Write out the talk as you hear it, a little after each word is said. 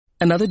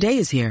Another day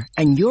is here,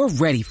 and you're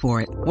ready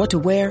for it. What to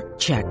wear?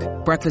 Check.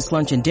 Breakfast,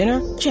 lunch, and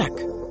dinner? Check.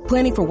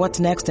 Planning for what's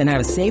next and how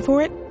to save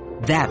for it?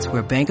 That's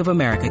where Bank of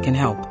America can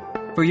help.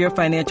 For your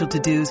financial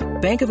to-dos,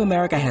 Bank of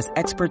America has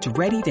experts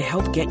ready to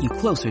help get you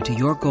closer to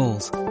your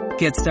goals.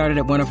 Get started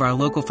at one of our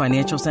local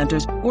financial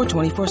centers or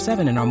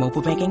 24/7 in our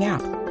mobile banking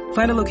app.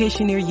 Find a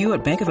location near you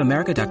at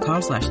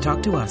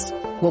bankofamerica.com/talktous.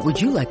 What would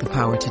you like the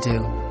power to do?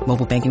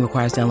 Mobile banking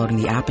requires downloading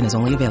the app and is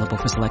only available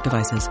for select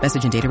devices.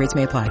 Message and data rates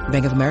may apply.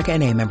 Bank of America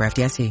N.A., member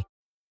FDIC.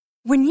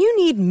 When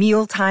you need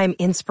mealtime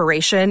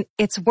inspiration,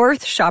 it's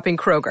worth shopping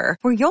Kroger,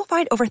 where you'll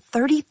find over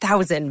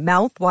 30,000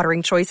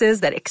 mouth-watering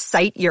choices that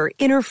excite your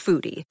inner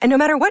foodie. And no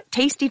matter what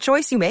tasty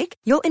choice you make,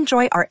 you'll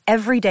enjoy our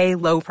everyday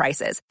low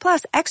prices,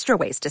 plus extra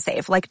ways to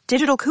save, like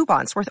digital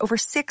coupons worth over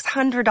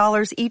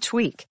 $600 each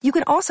week. You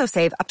can also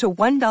save up to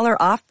 $1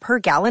 off per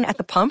gallon at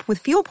the pump with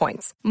fuel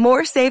points.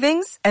 More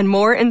savings and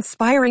more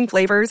inspiring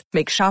flavors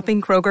make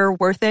shopping Kroger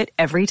worth it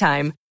every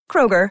time.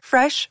 Kroger,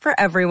 fresh for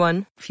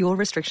everyone. Fuel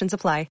restrictions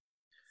apply.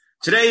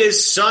 Today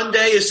is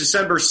Sunday, it's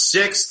December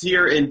 6th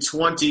here in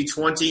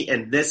 2020,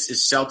 and this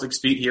is Celtics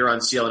Beat here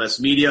on CLNS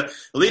Media,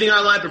 the leading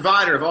online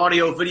provider of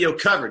audio-video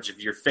coverage of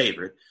your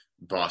favorite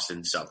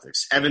Boston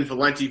Celtics. Evan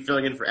Valenti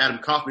filling in for Adam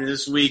Kaufman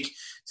this week.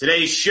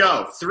 Today's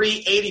show,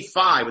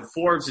 385 with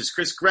Forbes'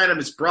 Chris Grenham,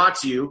 is brought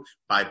to you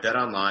by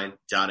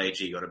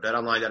betonline.ag. Go to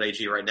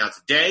betonline.ag right now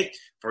today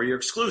for your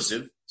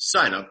exclusive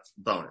sign-up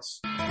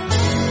bonus.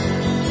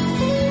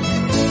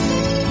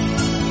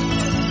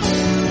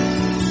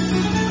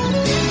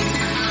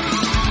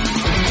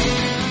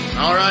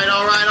 All right.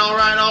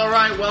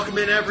 Welcome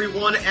in,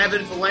 everyone.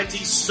 Evan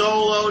Valenti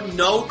solo,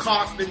 no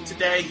Kaufman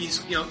today. He's,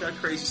 got a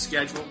crazy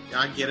schedule.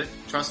 I get it.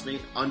 Trust me,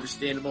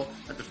 understandable.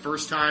 Not the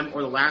first time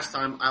or the last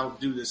time I'll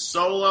do this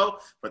solo,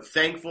 but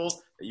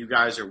thankful that you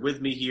guys are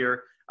with me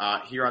here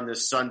on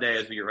this Sunday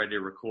as we get ready to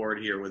record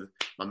here with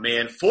my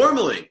man,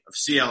 formerly of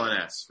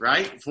CLNS,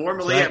 right?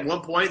 Formerly at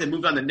one point, then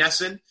moved on to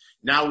Nesson.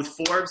 Now with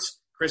Forbes,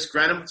 Chris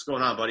Grenham. What's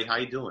going on, buddy? How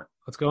you doing?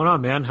 What's going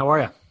on, man? How are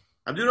you?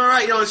 I'm doing all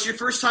right. It's your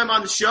first time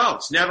on the show.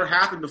 It's never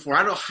happened before.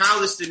 I don't know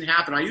how this didn't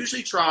happen. I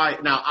usually try.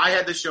 Now, I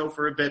had the show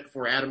for a bit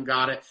before Adam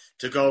got it,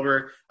 took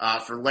over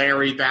for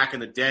Larry back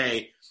in the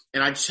day.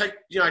 And I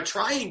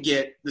try and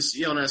get the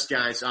CLNS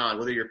guys on,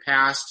 whether you're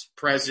past,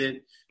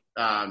 present.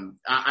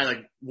 I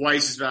like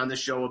Weiss has been on this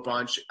show a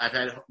bunch. I've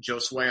had Joe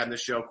Sway on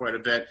this show quite a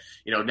bit.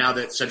 Now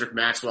that Cedric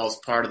Maxwell is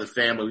part of the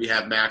family, we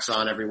have Max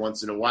on every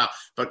once in a while.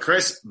 But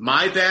Chris,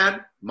 my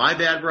bad,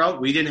 bro.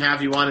 We didn't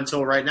have you on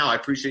until right now. I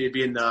appreciate you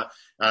being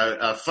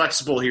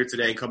flexible here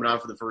today and coming on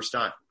for the first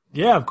time.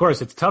 Yeah, of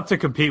course. It's tough to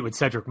compete with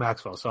Cedric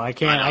Maxwell, so I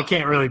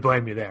can't really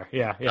blame you there.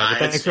 Yeah. But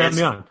thanks for having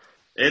me on.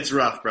 It's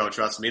rough, bro.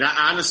 Trust me.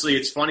 Honestly,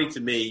 it's funny to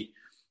me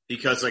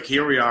because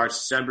here we are, it's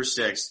December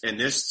 6th, and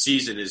this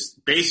season is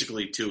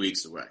basically 2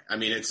 weeks away. I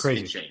mean, it's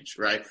crazy. It changed,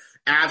 right?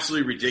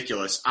 Absolutely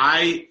ridiculous.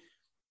 I'm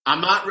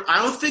going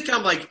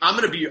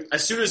to be,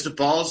 as soon as the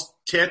ball's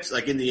tipped,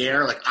 in the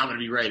air, I'm going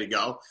to be ready to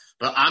go.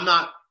 But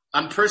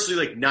I'm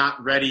personally,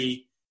 not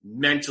ready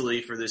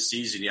mentally for this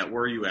season yet.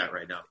 Where are you at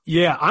right now?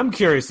 Yeah, I'm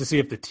curious to see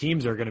if the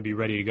teams are going to be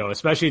ready to go,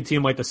 especially a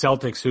team like the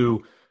Celtics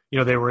who,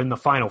 they were in the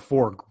final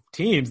four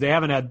teams. They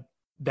haven't had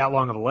that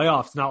long of a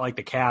layoff. It's not like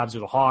the Cavs or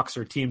the Hawks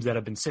or teams that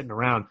have been sitting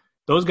around.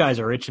 Those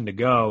guys are itching to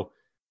go.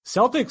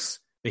 Celtics,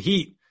 the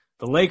Heat,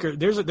 the Lakers,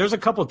 there's a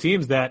couple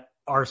teams that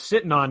are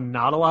sitting on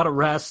not a lot of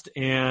rest,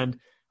 and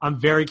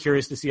I'm very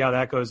curious to see how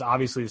that goes.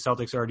 Obviously, the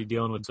Celtics are already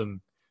dealing with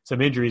some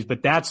injuries,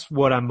 but that's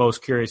what I'm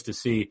most curious to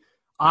see.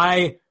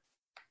 I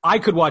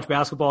could watch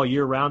basketball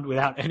year-round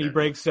without any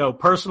breaks, so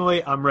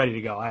personally, I'm ready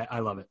to go.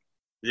 I love it.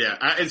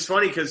 Yeah, it's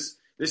funny because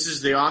this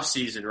is the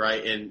off-season,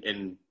 right,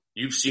 and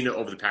you've seen it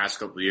over the past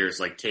couple of years,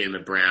 like Tatum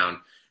and Brown.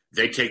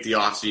 They take the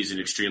offseason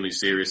extremely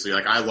seriously.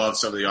 I love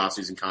some of the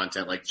offseason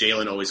content.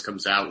 Jalen always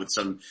comes out with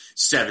some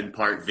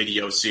 7-part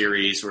video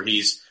series where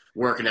he's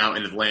working out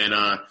in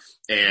Atlanta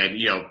and,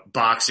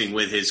 boxing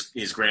with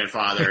his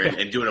grandfather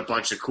and doing a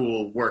bunch of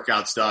cool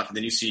workout stuff. And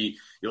then you see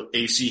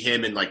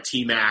him in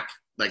T-Mac.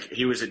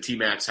 He was at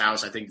T-Mac's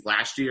house, I think,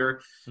 last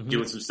year,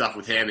 doing some stuff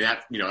with him. And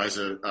that, as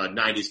a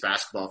 90s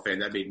basketball fan,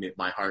 that made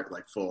my heart,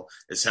 full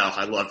as hell.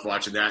 I loved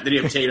watching that. And then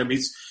you have Tatum.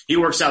 He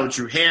works out with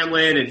Drew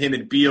Hanlon, and him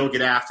and Beal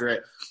get after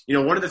it.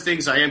 One of the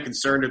things I am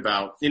concerned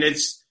about, and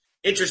it's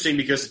interesting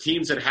because the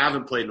teams that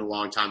haven't played in a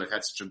long time have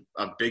had such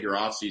a bigger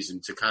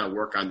offseason to kind of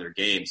work on their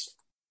games.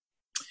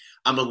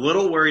 I'm a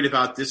little worried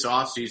about this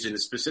offseason,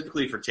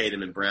 specifically for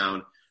Tatum and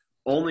Brown,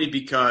 only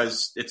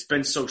because it's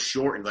been so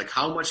shortened.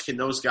 How much can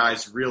those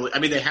guys really – I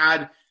mean, they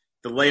had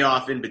the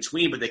layoff in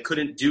between, but they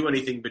couldn't do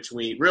anything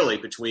between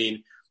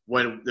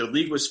when the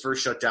league was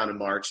first shut down in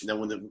March and then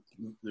when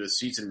the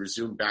season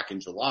resumed back in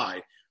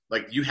July.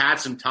 You had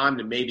some time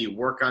to maybe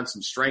work on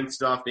some strength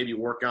stuff, maybe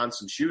work on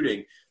some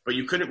shooting, but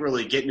you couldn't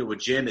really get into a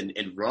gym and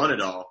run it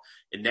all.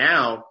 And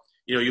now,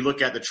 you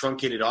look at the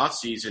truncated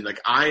offseason,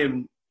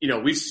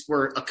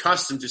 we're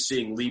accustomed to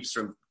seeing leaps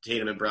from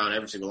Tatum and Brown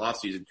every single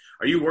offseason.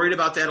 Are you worried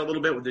about that a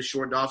little bit with this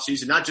shortened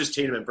offseason? Not just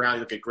Tatum and Brown. You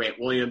look at Grant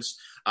Williams.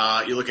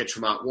 You look at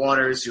Tremont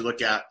Waters. You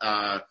look at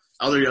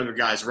other younger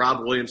guys,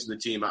 Rob Williams and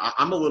the team,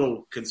 I'm a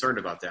little concerned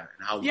about that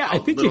and how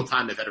little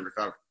time they've had to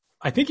recover.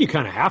 I think you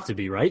kind of have to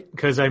be, right?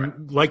 Because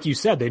like you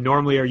said, they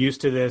normally are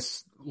used to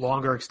this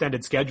longer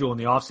extended schedule in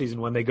the offseason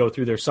when they go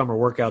through their summer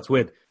workouts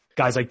with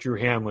guys like Drew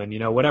Hamlin,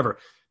 whatever.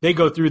 They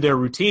go through their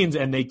routines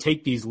and they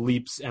take these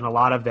leaps, and a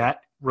lot of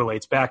that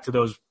relates back to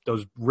those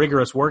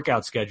rigorous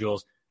workout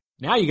schedules.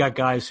 Now you got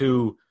guys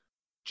who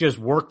just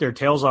work their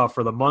tails off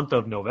for the month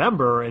of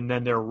November, and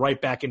then they're right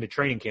back into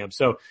training camp.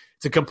 So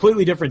it's a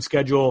completely different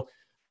schedule.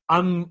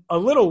 I'm a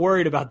little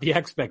worried about the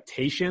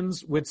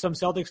expectations with some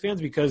Celtics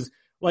fans because,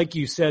 like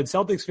you said,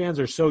 Celtics fans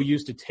are so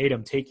used to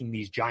Tatum taking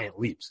these giant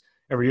leaps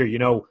every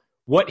year.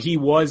 What he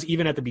was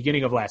even at the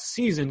beginning of last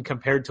season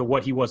compared to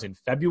what he was in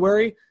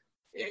February,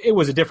 it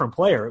was a different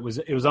player.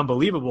 It was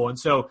unbelievable. And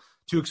so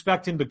to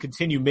expect him to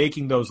continue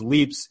making those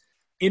leaps,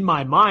 in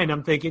my mind,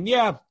 I'm thinking,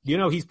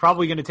 he's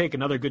probably going to take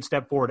another good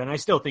step forward. And I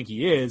still think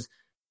he is,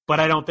 but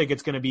I don't think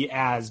it's going to be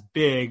as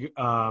big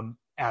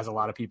as a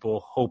lot of people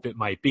hope it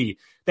might be.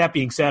 That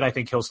being said, I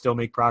think he'll still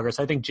make progress.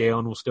 I think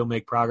Jalen will still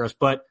make progress.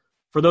 But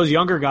for those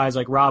younger guys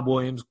like Rob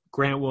Williams,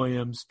 Grant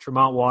Williams,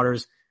 Tremont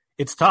Waters,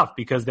 it's tough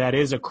because that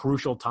is a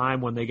crucial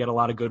time when they get a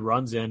lot of good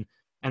runs in.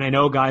 And I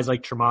know guys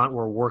like Tremont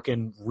were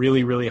working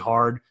really, really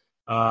hard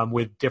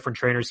with different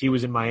trainers. He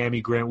was in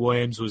Miami. Grant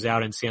Williams was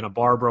out in Santa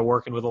Barbara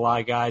working with a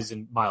lot of guys,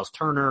 and Miles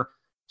Turner.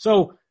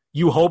 So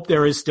you hope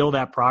there is still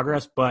that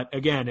progress, but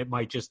again, it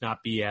might just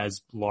not be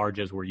as large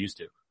as we're used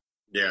to.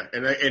 Yeah,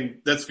 and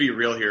let's be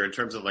real here in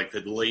terms of like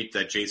the leap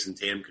that Jason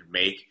Tatum could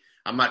make.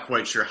 I'm not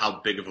quite sure how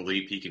big of a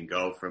leap he can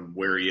go from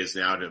where he is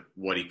now to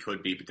what he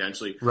could be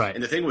potentially. Right.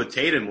 And the thing with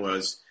Tatum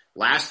was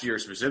last year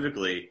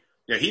specifically,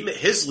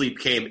 his leap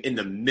came in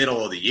the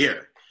middle of the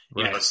year.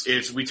 Right.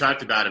 We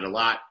talked about it a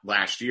lot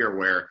last year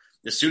where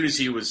as soon as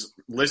he was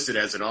listed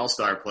as an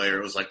all-star player,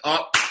 it was like,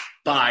 oh,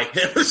 bye.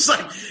 It was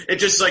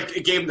like,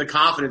 it gave him the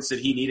confidence that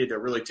he needed to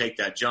really take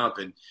that jump.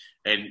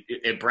 And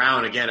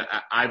Brown, again,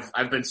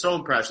 I've been so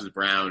impressed with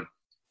Brown,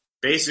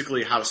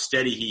 basically how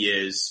steady he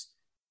is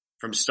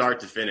from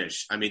start to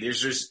finish. I mean,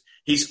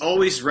 he's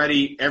always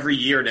ready every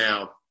year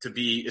now to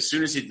be, as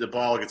soon as the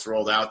ball gets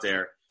rolled out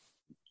there,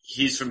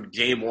 he's from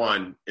game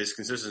one as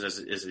consistent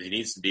as he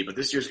needs to be. But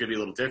this year's going to be a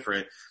little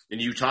different. And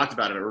you talked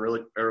about it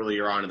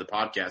earlier on in the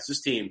podcast.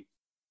 This team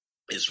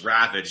is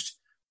ravaged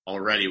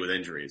already with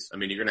injuries. I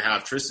mean, you're going to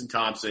have Tristan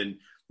Thompson.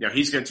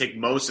 He's going to take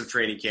most of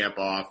training camp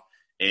off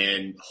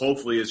and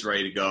hopefully is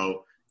ready to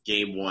go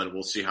game one.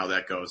 We'll see how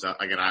that goes.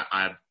 Again,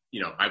 I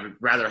would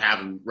rather have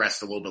him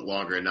rest a little bit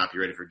longer and not be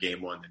ready for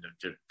game one than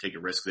to take a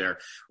risk there.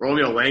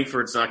 Romeo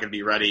Langford's not going to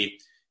be ready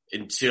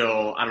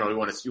until, I don't know, you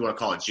want to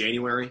call it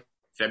January?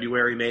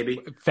 February, maybe.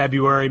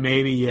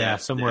 Yeah,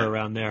 somewhere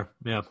around there.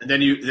 Yeah. And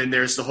then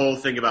there's the whole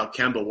thing about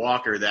Kemba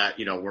Walker that,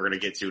 we're going to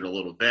get to in a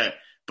little bit.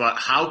 But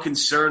how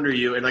concerned are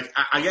you? And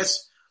I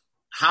guess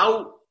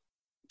how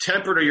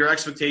tempered are your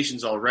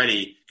expectations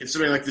already,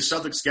 considering the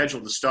Celtics schedule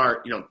to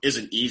start,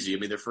 isn't easy. I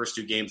mean, their first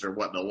two games are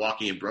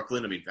Milwaukee and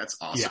Brooklyn. I mean, that's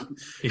awesome.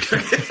 Yeah.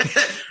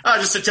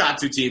 Just the top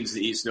two teams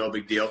in the East, no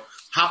big deal.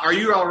 How are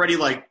you already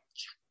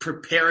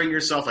preparing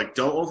yourself?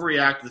 Don't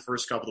overreact to the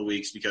first couple of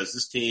weeks because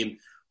this team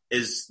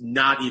is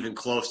not even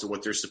close to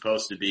what they're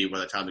supposed to be by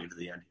the time we get to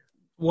the end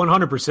here.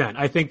 100%.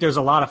 I think there's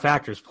a lot of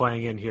factors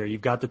playing in here.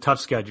 You've got the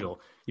tough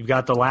schedule. You've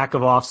got the lack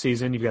of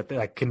offseason. You've got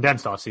the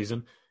condensed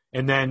offseason.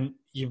 And then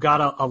you've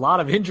got a lot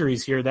of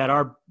injuries here that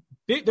are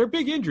big. They're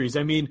big injuries.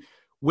 I mean,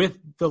 with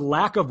the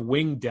lack of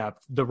wing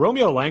depth, the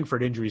Romeo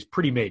Langford injury is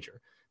pretty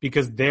major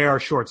because they are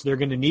short. So they're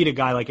going to need a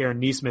guy like Aaron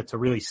Nesmith to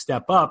really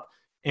step up.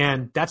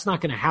 And that's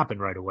not going to happen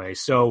right away.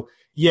 So,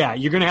 yeah,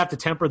 you're going to have to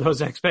temper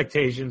those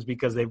expectations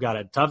because they've got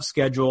a tough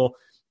schedule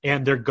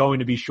and they're going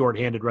to be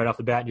shorthanded right off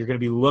the bat. And you're going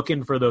to be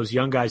looking for those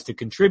young guys to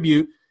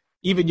contribute,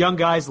 even young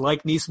guys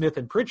like Nesmith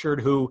and Pritchard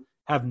who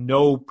have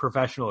no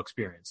professional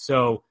experience.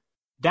 So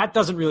that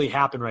doesn't really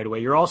happen right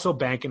away. You're also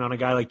banking on a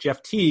guy like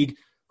Jeff Teague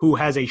who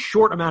has a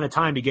short amount of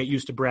time to get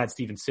used to Brad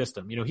Stevens'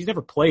 system. He's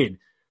never played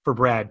for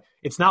Brad.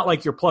 It's not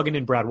like you're plugging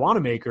in Brad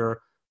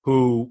Wanamaker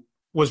who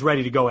was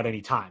ready to go at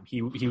any time.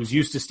 He was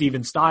used to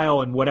Stevens'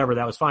 style and whatever,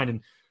 that was fine.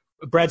 And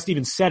Brad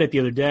Stevens said it the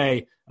other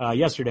day,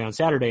 yesterday on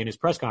Saturday in his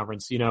press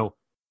conference,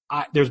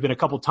 there's been a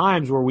couple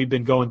times where we've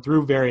been going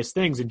through various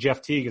things and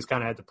Jeff Teague has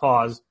kind of had to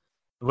pause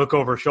and look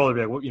over his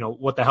shoulder and be like,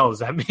 what the hell does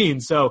that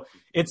mean? So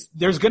it's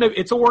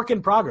a work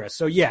in progress.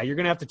 So yeah, you're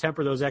going to have to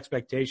temper those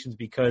expectations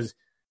because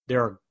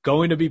there are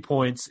going to be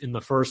points in the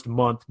first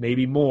month,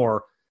 maybe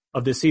more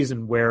of the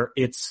season where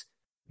it's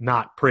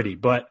not pretty,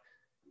 but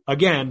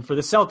again, for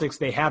the Celtics,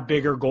 they have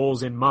bigger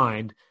goals in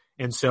mind,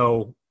 and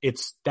so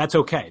that's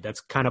okay.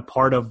 That's kind of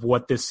part of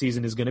what this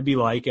season is going to be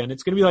like, and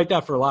it's going to be like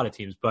that for a lot of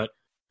teams. But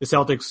the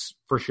Celtics,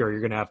 for sure,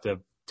 you're going to have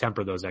to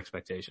temper those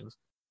expectations.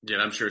 Yeah,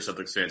 and I'm sure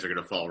Celtics fans are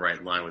going to fall right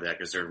in line with that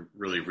because they're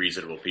really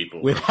reasonable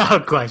people.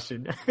 Without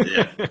question.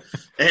 Yeah.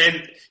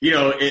 And,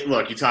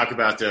 look, you talk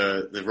about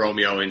the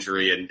Romeo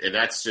injury, and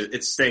that's just,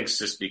 it stinks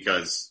just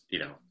because,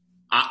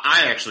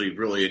 I actually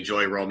really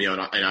enjoy Romeo,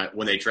 and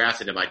when they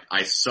drafted him,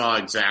 I saw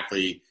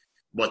exactly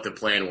what the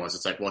plan was.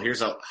 It's like, well,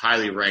 here's a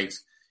highly ranked,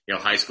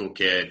 high school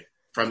kid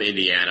from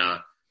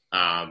Indiana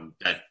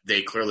that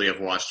they clearly have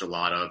watched a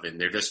lot of, and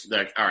they're just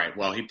like, all right,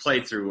 well, he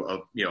played through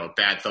a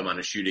bad thumb on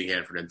a shooting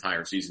hand for an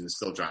entire season and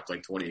still dropped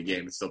like 20 a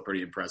game. It's still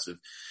pretty impressive.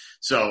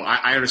 So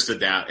I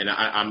understood that, and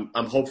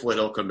I'm hopeful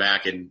he'll come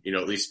back and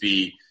at least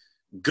be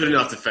good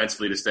enough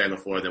defensively to stay on the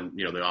floor. Then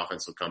the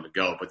offense will come and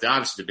go. But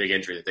obviously the big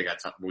injury that we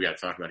got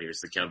to talk about here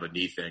is the Kemba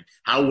knee thing.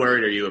 How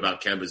worried are you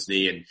about Kemba's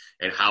knee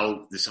and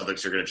how the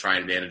Celtics are going to try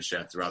and manage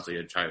that throughout the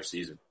entire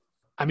season?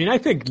 I mean, I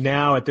think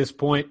now at this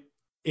point,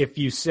 if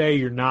you say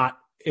you're not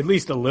at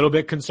least a little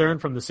bit concerned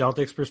from the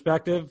Celtics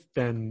perspective,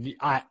 then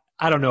I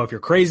don't know if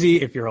you're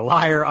crazy, if you're a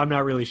liar. I'm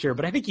not really sure.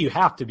 But I think you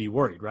have to be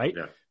worried, right?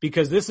 Yeah.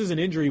 Because this is an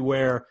injury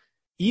where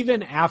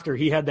even after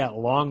he had that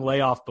long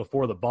layoff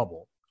before the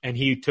bubble, and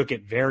he took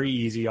it very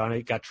easy on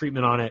it, got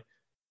treatment on it,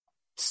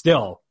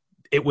 still,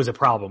 it was a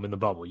problem in the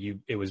bubble.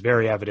 It was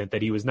very evident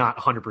that he was not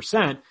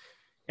 100%.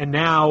 And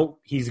now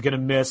he's going to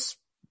miss,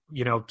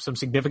 some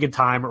significant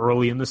time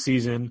early in the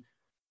season.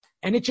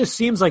 And it just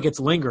seems like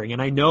it's lingering.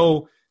 And I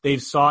know they've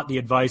sought the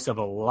advice of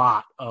a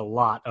lot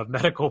of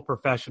medical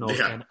professionals.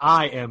 Yeah. And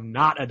I am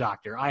not a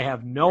doctor. I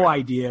have no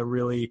idea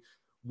really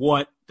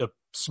what the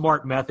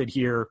smart method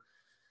here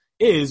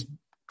is.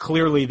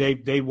 Clearly,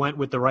 they went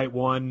with the right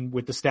one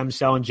with the stem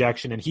cell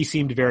injection, and he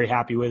seemed very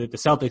happy with it. The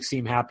Celtics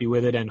seem happy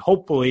with it, and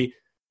hopefully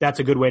that's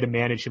a good way to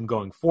manage him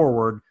going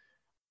forward.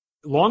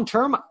 Long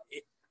term,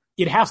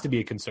 it has to be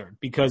a concern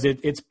because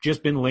it's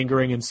just been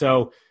lingering. And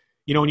so,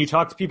 when you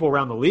talk to people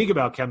around the league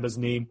about Kemba's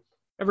knee,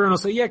 everyone will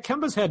say, yeah,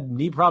 Kemba's had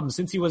knee problems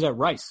since he was at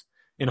Rice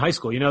in high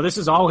school. This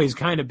has always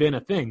kind of been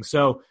a thing.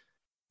 So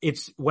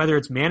it's whether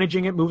it's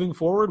managing it moving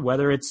forward,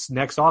 whether it's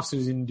next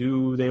offseason,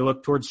 do they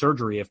look towards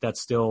surgery if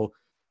that's still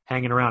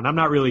hanging around? I'm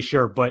not really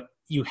sure, but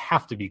you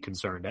have to be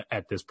concerned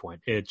at this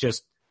point. It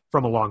just,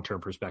 from a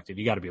long-term perspective,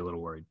 you got to be a little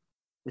worried.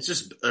 It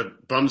just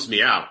bums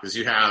me out because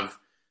you have,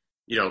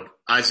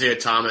 Isaiah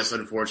Thomas,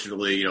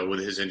 unfortunately, with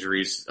his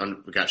injuries,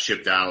 got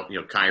shipped out.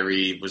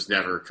 Kyrie was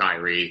never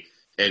Kyrie,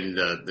 and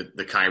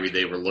the Kyrie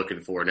they were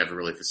looking for never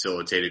really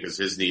facilitated because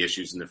his knee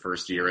issues in the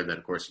first year, and then,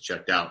 of course, he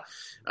checked out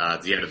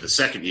at the end of the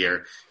second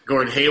year.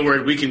 Gordon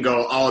Hayward, we can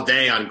go all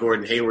day on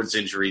Gordon Hayward's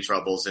injury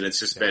troubles, and it's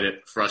just been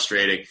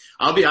frustrating.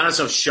 I'll be honest,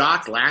 I was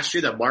shocked last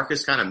year that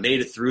Marcus kind of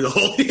made it through the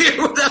whole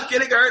year without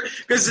getting hurt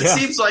because it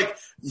seems like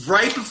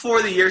right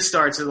before the year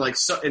starts, and like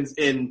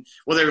in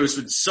whether it was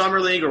with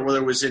Summer League or whether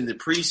it was in the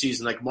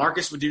preseason, like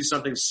Marcus would do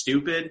something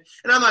stupid.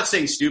 And I'm not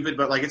saying stupid,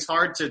 but like it's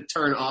hard to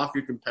turn off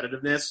your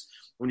competitiveness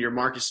when you're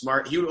Marcus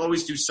Smart. He would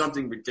always do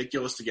something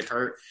ridiculous to get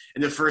hurt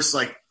in the first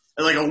like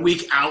a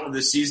week out of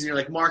the season. You're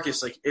like,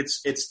 Marcus, like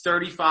it's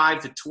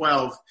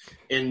 35-12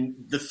 in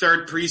the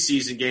third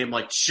preseason game.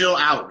 Like, chill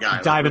out,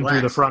 guy. Diving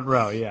through the front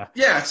row, yeah.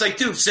 Yeah, it's like,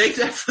 dude, save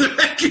that for the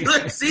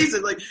regular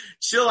season. Like,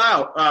 chill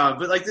out.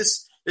 But like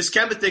this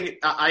Kemba thing,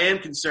 I am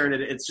concerned,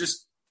 and it's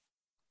just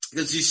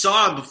because you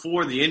saw him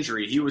before the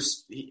injury. He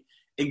was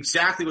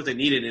exactly what they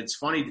needed, and it's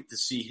funny to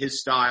see his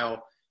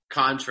style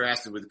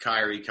contrasted with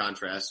Kyrie,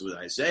 contrasted with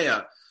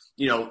Isaiah.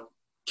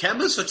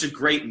 Kemba's such a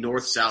great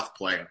north-south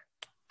player.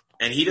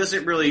 And he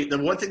doesn't really – the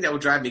one thing that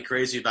would drive me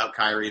crazy about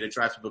Kyrie, and it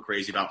drives people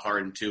crazy about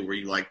Harden too, where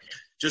you like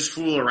just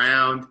fool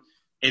around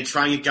and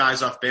try and get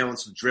guys off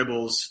balance with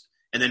dribbles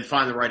and then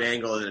find the right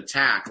angle and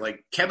attack.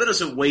 Like Kemba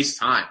doesn't waste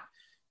time.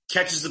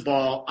 Catches the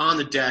ball on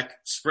the deck,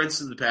 sprints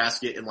to the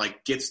basket, and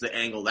like gets the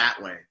angle that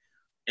way.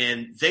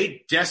 And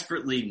they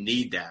desperately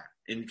need that.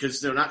 And because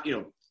they're not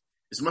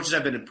 – as much as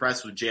I've been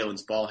impressed with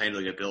Jalen's ball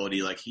handling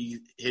ability, like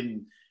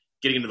him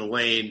getting into the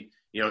lane –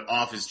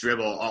 off his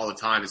dribble all the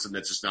time is something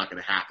that's just not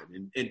going to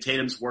happen. And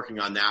Tatum's working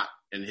on that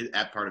and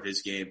that part of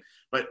his game.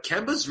 But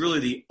Kemba's really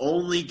the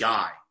only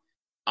guy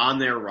on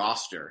their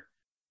roster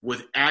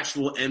with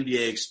actual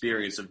NBA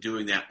experience of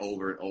doing that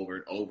over and over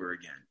and over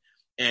again.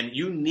 And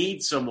you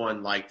need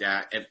someone like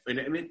that. And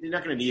I mean, you're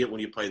not going to need it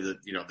when you play the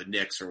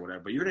Knicks or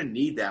whatever, but you're going to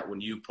need that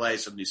when you play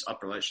some of these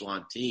upper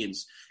echelon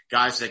teams,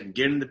 guys that can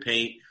get in the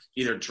paint,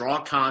 either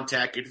draw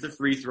contact, get to the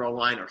free throw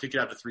line, or kick it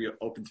out to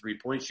open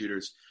 3-point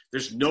shooters.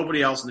 There's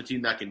nobody else on the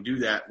team that can do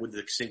that with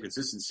the same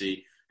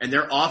consistency. And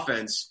their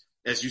offense,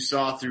 as you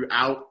saw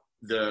throughout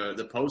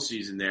the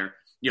postseason there,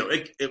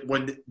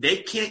 when they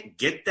can't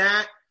get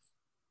that,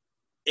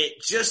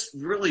 it just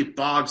really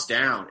bogs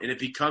down, and it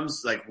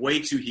becomes like way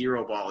too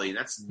hero ball-y, and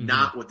that's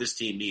not what this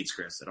team needs,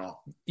 Chris, at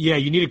all. Yeah,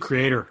 you need a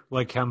creator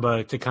like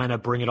Kemba to kind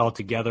of bring it all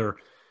together.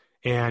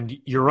 And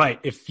you're right.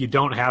 If you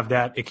don't have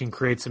that, it can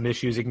create some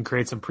issues. It can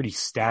create some pretty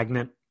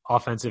stagnant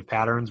offensive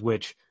patterns,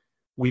 which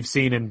we've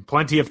seen in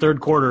plenty of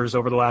third quarters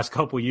over the last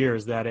couple of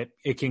years that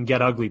it can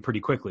get ugly pretty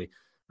quickly.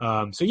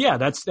 So yeah,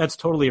 that's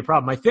totally a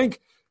problem. I think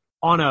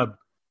on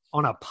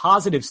a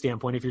positive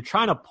standpoint, if you're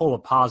trying to pull a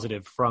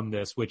positive from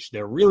this, which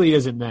there really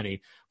isn't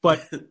many,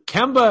 but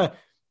Kemba,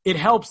 it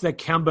helps that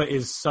Kemba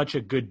is such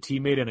a good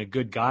teammate and a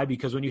good guy,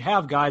 because when you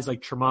have guys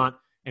like Tremont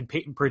and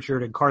Peyton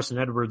Pritchard and Carson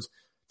Edwards,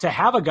 to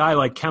have a guy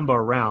like Kemba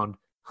around,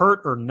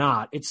 hurt or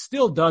not, it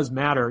still does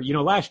matter.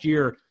 Last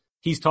year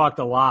he's talked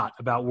a lot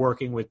about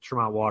working with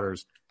Tremont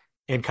Waters.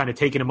 and kind of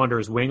taking him under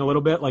his wing a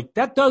little bit, like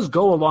that does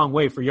go a long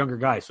way for younger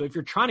guys. So if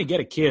you're trying to get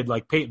a kid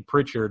like Peyton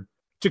Pritchard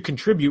to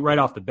contribute right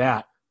off the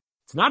bat,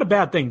 it's not a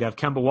bad thing to have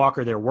Kemba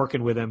Walker there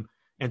working with him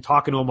and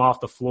talking to him off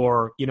the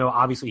floor.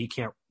 Obviously he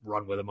can't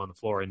run with him on the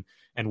floor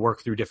and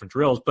work through different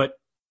drills, but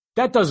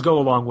that does go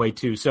a long way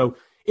too. So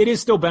it is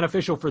still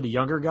beneficial for the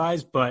younger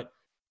guys, but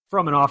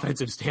from an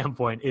offensive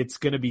standpoint, it's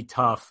going to be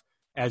tough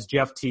as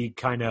Jeff Teague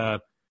kind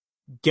of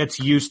gets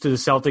used to the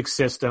Celtics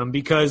system,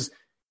 because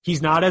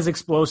he's not as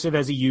explosive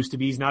as he used to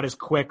be. He's not as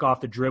quick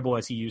off the dribble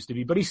as he used to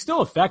be, but he's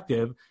still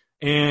effective.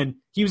 And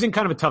he was in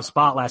kind of a tough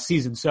spot last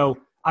season. So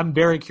I'm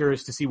very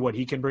curious to see what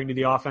he can bring to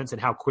the offense and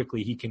how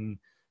quickly he can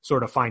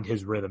sort of find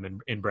his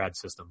rhythm in Brad's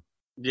system.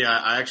 Yeah,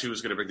 I actually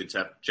was going to bring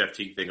the Jeff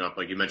Teague thing up.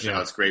 Like you mentioned,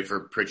 how it's great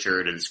for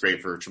Pritchard and it's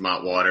great for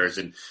Tremont Waters,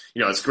 and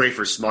it's great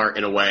for Smart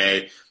in a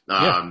way,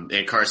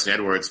 and Carson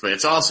Edwards. But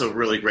it's also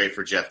really great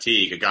for Jeff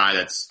Teague, a guy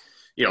that's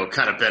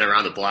kind of been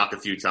around the block a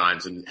few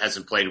times and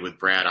hasn't played with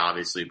Brad,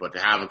 obviously. But to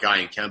have a guy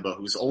in Kemba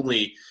who's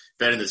only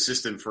been in the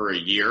system for a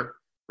year,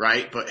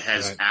 right, but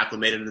has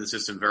acclimated into the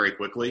system very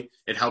quickly,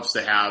 it helps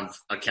to have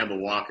a Kemba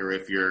Walker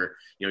if you're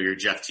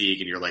Jeff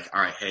Teague and you're like,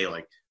 all right, hey,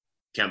 like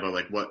Kemba,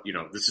 like what,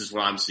 this is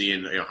what I'm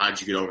seeing. How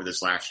did you get over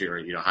this last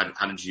year?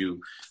 How did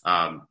you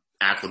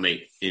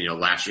acclimate,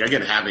 last year?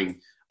 Again,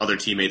 having other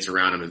teammates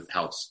around him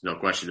helps, no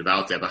question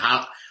about that. But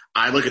how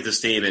I look at this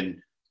team,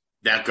 and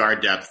that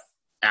guard depth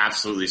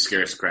absolutely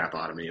scares the crap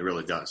out of me. It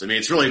really does. I mean,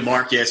 it's really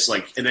Marcus,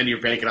 and then you're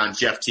banking on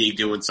Jeff Teague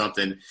doing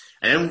something.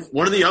 And then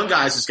one of the young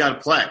guys has got to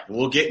play.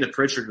 We'll get into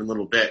Pritchard in a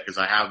little bit because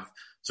I have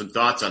some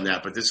thoughts on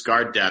that. But this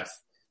guard depth,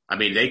 I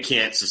mean, they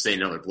can't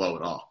sustain another blow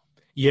at all.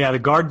 Yeah, the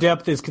guard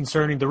depth is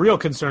concerning. The real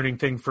concerning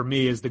thing for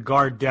me is the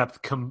guard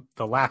depth,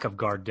 the lack of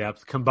guard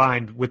depth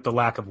combined with the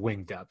lack of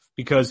wing depth,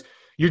 because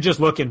you're just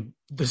looking,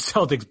 the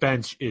Celtics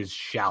bench is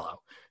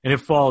shallow and it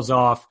falls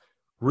off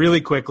really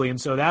quickly. And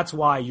so that's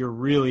why you're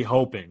really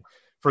hoping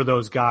for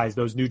those guys,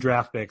 those new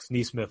draft picks,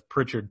 Nesmith,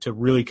 Pritchard, to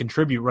really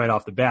contribute right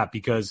off the bat,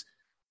 because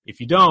if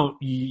you don't,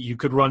 you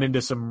could run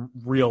into some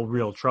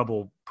real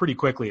trouble pretty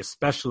quickly,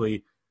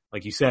 especially,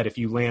 like you said, if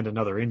you land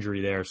another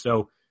injury there.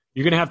 So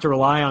you're going to have to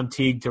rely on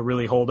Teague to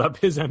really hold up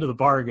his end of the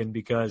bargain,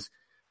 because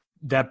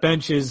that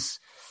bench is,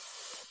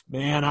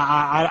 man,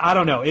 I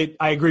don't know.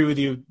 I agree with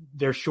you.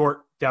 They're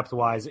short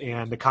depth-wise,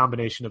 and the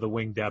combination of the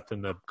wing depth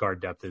and the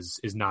guard depth is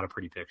not a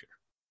pretty picture.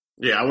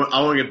 Yeah, I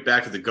want to get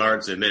back to the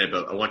guards in a minute,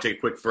 but I want to take a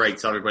quick break.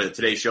 Tell everybody that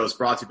today's show is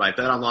brought to you by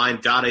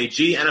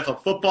BetOnline.ag.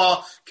 NFL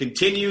football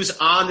continues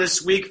on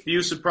this week.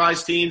 Few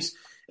surprise teams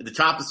at the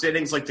top of the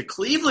standings, like the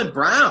Cleveland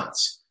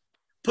Browns,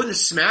 putting a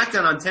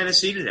smackdown on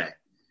Tennessee today.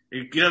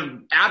 You're going to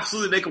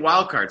absolutely make a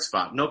wild card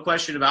spot. No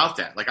question about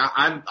that. Like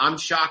I'm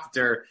shocked that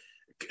they're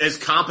as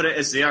competent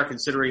as they are,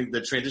 considering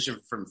the transition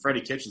from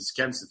Freddie Kitchens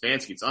to Kevin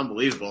Stefanski. It's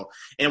unbelievable.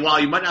 And while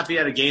you might not be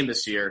at a game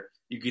this year,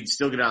 you can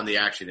still get on the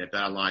action at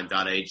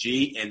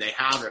betonline.ag, and they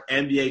have their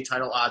NBA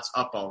title odds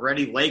up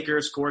already.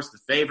 Lakers, of course, the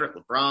favorite,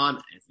 LeBron,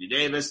 Anthony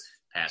Davis,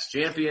 past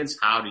champions.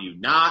 How do you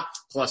not?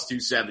 Plus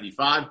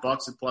 275,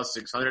 Bucks at plus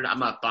 600. I'm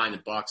not buying the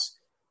Bucks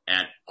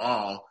at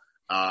all,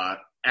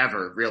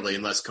 ever, really,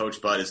 unless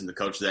Coach Bud isn't the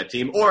coach of that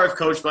team, or if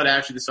Coach Bud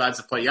actually decides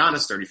to play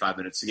Giannis 35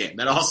 minutes a game.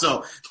 That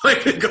also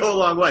could go a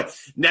long way.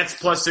 Nets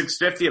plus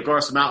 650. Of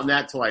course, I'm out on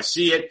that until I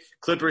see it.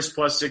 Clippers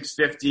plus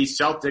 650.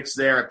 Celtics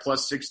there at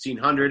plus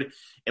 1,600.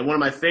 And one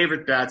of my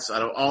favorite bets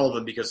out of all of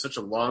them, because such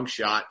a long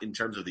shot in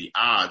terms of the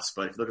odds,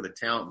 but if you look at the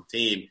talent of the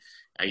team,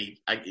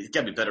 it's got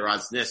to be better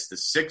odds than this. The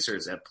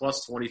Sixers at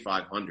plus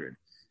 2,500.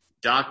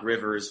 Doc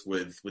Rivers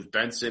with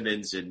Ben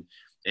Simmons and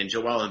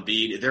Joel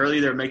Embiid, they'll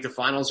either make the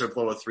finals or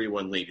blow a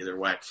 3-1 lead either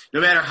way.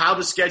 No matter how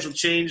the schedule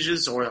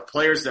changes or the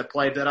players that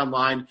play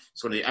BetOnline,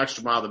 it's going to be the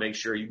extra mile to make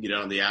sure you can get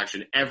on the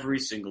action every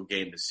single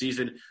game this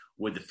season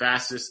with the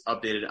fastest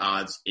updated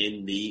odds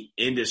in the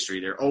industry.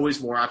 There are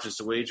always more options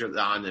to wager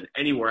on than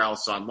anywhere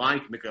else online.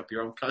 You can make up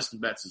your own custom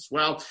bets as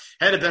well.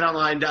 Head to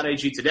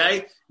betonline.ag today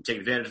and take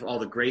advantage of all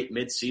the great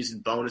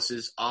mid-season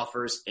bonuses,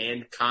 offers,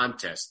 and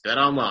contests.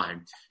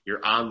 BetOnline,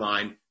 your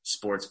online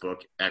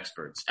sportsbook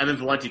experts. Evan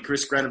Valenti,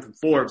 Chris Grenham from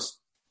Forbes,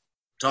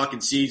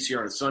 talking C's here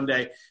on a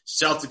Sunday.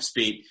 Celtics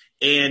beat.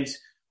 And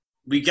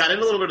we got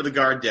into a little bit of the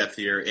guard depth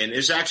here, and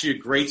there's actually a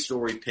great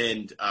story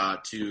pinned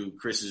to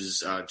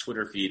Chris's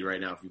Twitter feed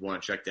right now if you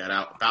want to check that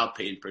out about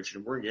Peyton Pritchard,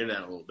 and we're going to get into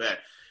that in a little bit.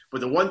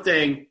 But the one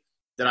thing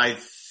that I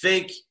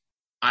think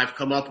I've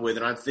come up with,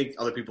 and I think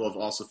other people have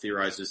also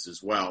theorized this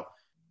as well,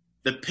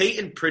 the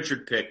Peyton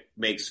Pritchard pick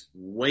makes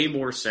way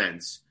more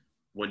sense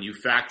when you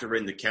factor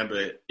in the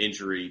Kemba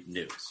injury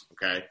news,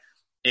 okay?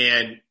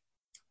 And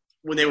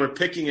when they were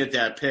picking at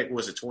that pick,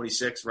 was it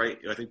 26, right?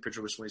 I think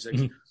Pritchard was 26.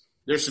 Mm-hmm.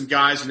 There's some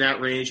guys in that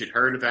range you'd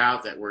heard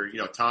about that were,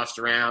 tossed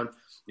around.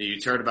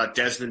 You'd heard about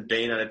Desmond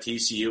Bain out of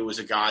TCU was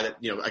a guy that,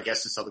 I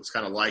guess the Celtics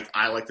kind of liked.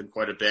 I liked him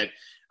quite a bit.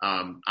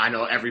 I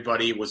know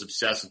everybody was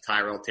obsessed with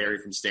Tyrell Terry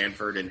from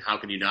Stanford, and how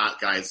can you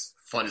not? Guy's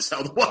fun as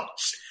hell to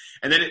watch.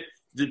 And then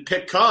the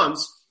pick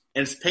comes,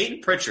 and it's Peyton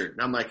Pritchard.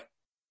 And I'm like,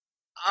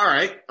 All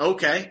right.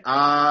 Okay.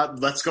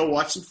 Let's go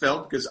watch some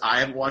film because I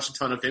haven't watched a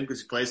ton of him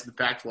because he plays in the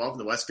Pac-12 in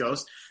the West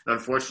Coast. And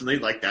unfortunately,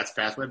 that's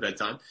past my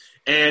bedtime.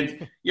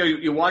 And,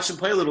 you watch him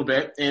play a little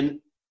bit and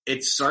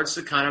it starts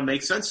to kind of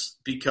make sense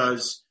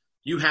because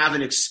you have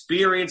an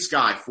experienced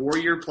guy,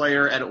 4-year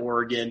player at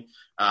Oregon,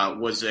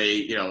 was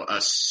a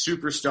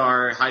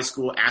superstar high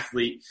school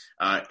athlete,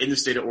 in the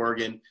state of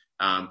Oregon.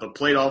 But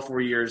played all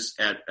 4 years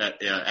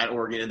at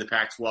Oregon in the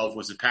Pac-12,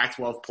 was the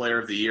Pac-12 Player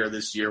of the Year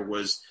this year,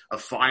 was a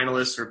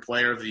finalist for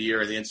Player of the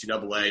Year in the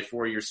NCAA,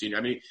 4-year senior.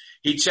 I mean,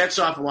 he checks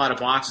off a lot of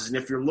boxes. And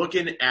if you're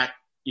looking at,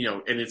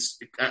 and it's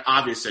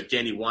obvious that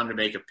Danny wanted to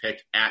make a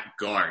pick at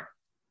guard,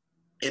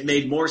 it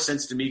made more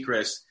sense to me,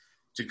 Chris,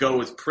 to go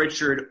with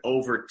Pritchard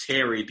over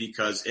Terry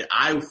because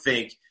I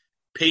think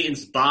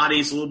Peyton's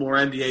body's a little more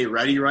NBA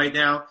ready right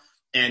now.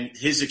 And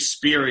his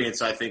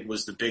experience, I think,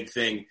 was the big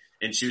thing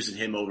in choosing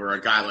him over a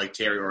guy like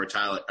Terry or a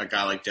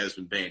guy like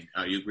Desmond Bane.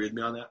 You agree with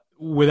me on that?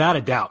 Without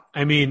a doubt.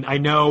 I mean, I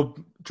know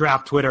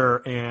Draft Twitter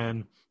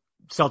and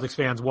Celtics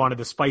fans wanted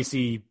the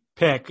spicy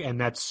pick, and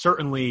that's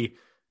certainly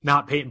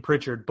not Peyton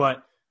Pritchard,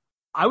 but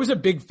I was a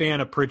big fan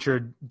of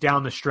Pritchard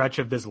down the stretch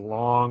of this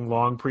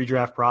long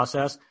pre-draft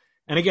process.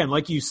 And again,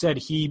 like you said,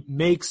 he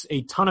makes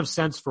a ton of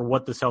sense for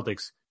what the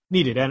Celtics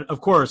needed. And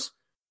of course,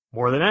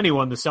 more than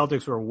anyone, the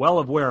Celtics were well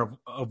aware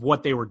of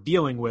what they were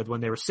dealing with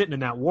when they were sitting in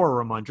that war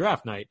room on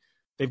draft night.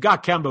 They've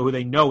got Kemba, who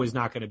they know is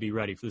not going to be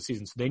ready for the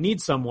season. So they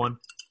need someone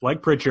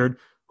like Pritchard,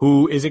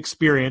 who is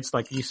experienced,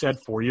 like you said,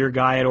 4-year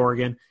guy at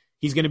Oregon.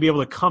 He's going to be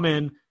able to come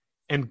in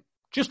and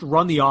just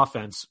run the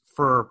offense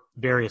for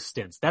various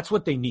stints. That's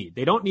what they need.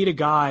 They don't need a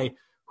guy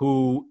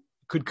who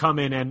could come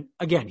in and,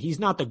 again, he's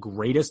not the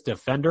greatest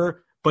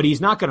defender, but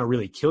he's not going to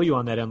really kill you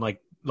on that end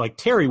like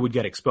Terry would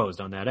get exposed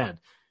on that end.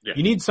 Yeah.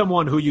 You need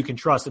someone who you can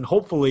trust, and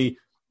hopefully,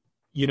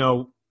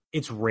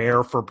 it's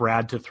rare for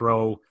Brad to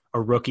throw a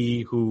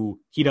rookie who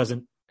he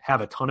doesn't have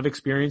a ton of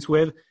experience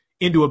with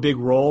into a big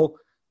role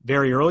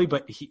very early,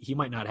 but he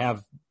might not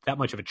have that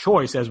much of a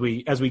choice as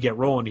we get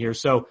rolling here.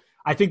 So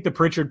I think the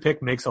Pritchard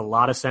pick makes a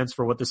lot of sense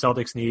for what the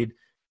Celtics need.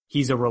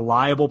 He's a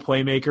reliable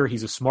playmaker.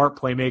 He's a smart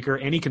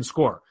playmaker, and he can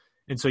score.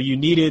 And so you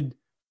needed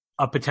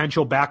a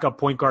potential backup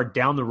point guard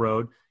down the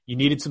road. You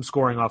needed some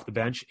scoring off the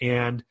bench,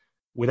 and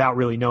without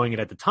really knowing it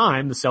at the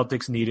time, the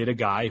Celtics needed a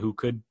guy who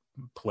could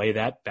play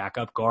that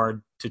backup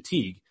guard to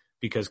Teague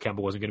because Kemba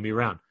wasn't going to be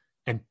around.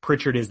 And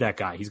Pritchard is that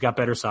guy. He's got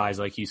better size,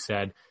 like you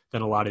said,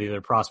 than a lot of the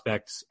other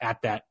prospects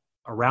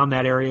around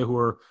that area who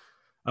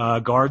are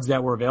guards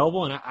that were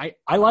available. And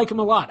I like him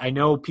a lot. I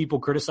know people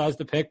criticize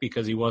the pick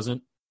because he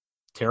wasn't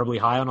terribly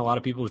high on a lot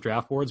of people's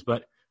draft boards,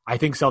 but I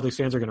think Celtics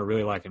fans are going to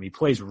really like him. He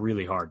plays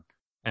really hard,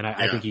 and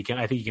I think he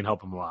can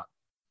help him a lot.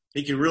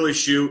 He can really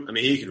shoot. I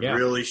mean, he can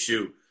really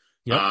shoot.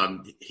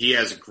 Yep. He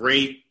has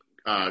great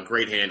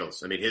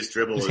handles. I mean, his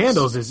dribble his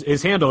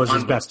handle is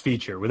his best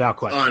feature, without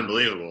question.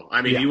 Unbelievable.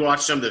 I mean, you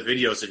watch some of the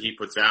videos that he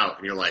puts out,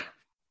 and you're like,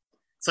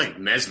 it's like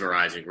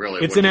mesmerizing,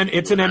 really. It's an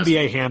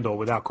NBA handle,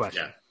 without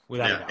question. Yeah.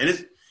 Without a doubt.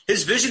 And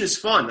his vision is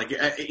fun. Like,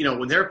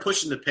 when they're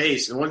pushing the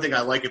pace, and one thing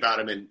I like about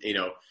him, and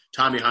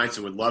Tommy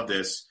Heinsohn would love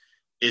this,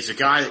 is a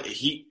guy that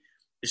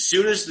as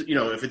soon as,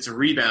 if it's a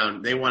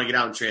rebound, they want to get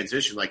out in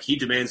transition, like he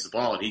demands the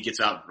ball and he gets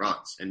out and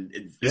runs. And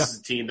this is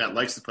a team that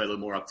likes to play a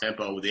little more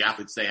up-tempo with the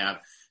athletes they have,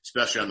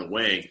 especially on the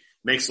wing.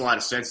 Makes a lot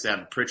of sense to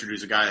have Pritchard,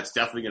 who's a guy that's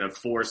definitely going to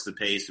force the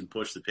pace and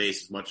push the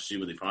pace as much as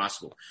humanly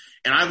possible.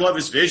 And I love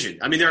his vision.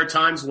 I mean, there are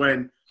times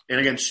when, and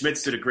again,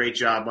 Schmitz did a great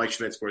job, Mike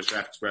Schmitz, Sports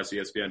Draft Express,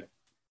 ESPN,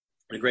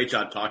 did a great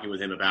job talking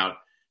with him about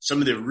some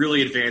of the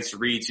really advanced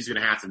reads he's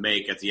going to have to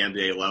make at the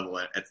NBA level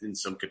in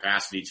some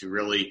capacity to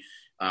really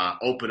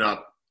open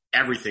up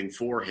everything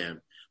for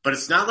him. But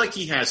it's not like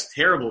he has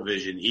terrible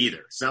vision either.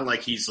 It's not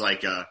like he's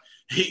like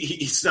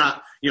he's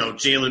not,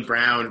 Jaylen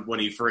Brown when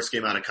he first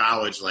came out of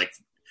college, like,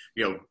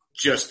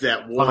 just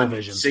that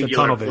one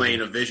singular plane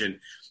of vision.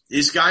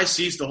 This guy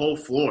sees the whole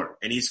floor,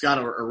 and he's got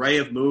an array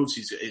of moves.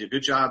 He's a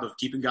good job of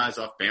keeping guys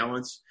off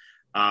balance.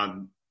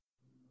 I'm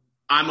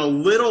a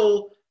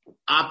little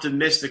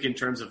optimistic in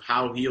terms of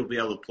how he'll be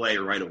able to play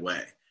right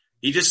away.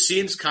 He just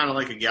seems kind of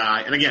like a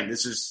guy, and again,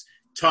 this is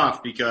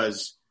tough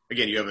because,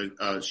 again, you have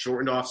a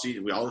shortened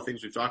offseason with all the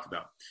things we've talked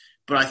about.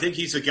 But I think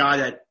he's a guy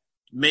that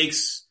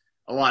makes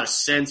a lot of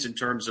sense in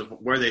terms of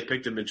where they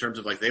picked him, in terms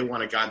of, like, they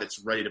want a guy that's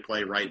ready to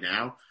play right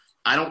now.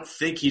 I don't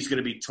think he's going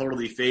to be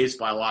totally fazed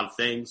by a lot of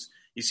things.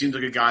 He seems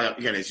like a guy that,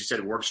 again, as you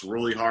said, works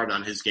really hard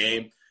on his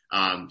game.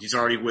 He's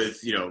already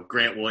with,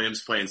 Grant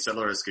Williams playing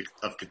Settlers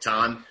of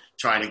Catan,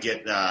 trying to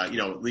get,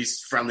 at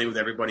least friendly with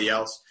everybody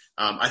else.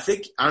 I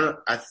think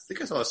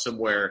I saw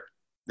somewhere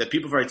that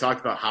people have already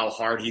talked about how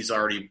hard he's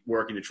already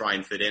working to try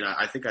and fit in.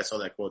 I think I saw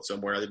that quote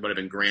somewhere. I think it might have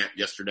been Grant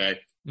yesterday,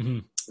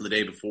 the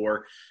day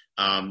before.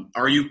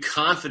 Are you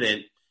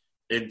confident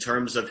in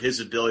terms of his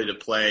ability to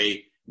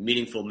play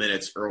meaningful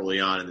minutes early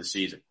on in the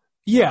season?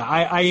 Yeah,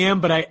 I am,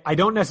 but I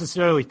don't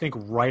necessarily think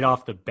right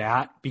off the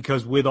bat,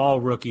 because with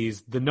all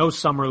rookies, the no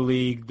summer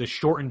league, the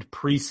shortened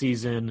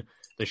preseason,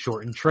 the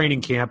shortened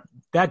training camp,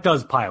 that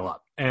does pile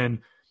up. And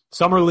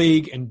summer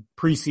league and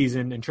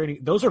preseason and training,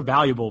 those are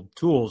valuable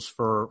tools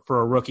for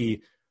a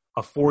rookie,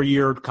 a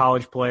 4-year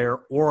college player,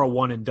 or a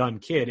one-and-done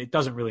kid. It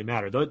doesn't really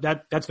matter.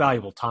 That's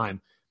valuable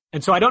time.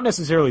 And so I don't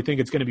necessarily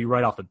think it's going to be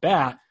right off the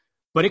bat,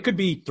 but it could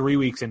be 3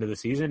 weeks into the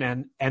season,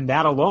 and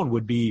that alone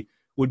would be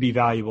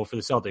valuable for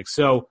the Celtics.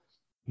 So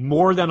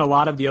more than a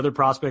lot of the other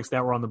prospects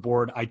that were on the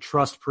board, I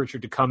trust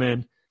Pritchard to come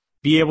in,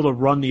 be able to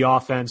run the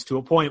offense to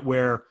a point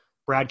where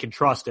Brad can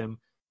trust him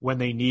when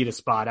they need a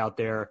spot out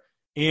there.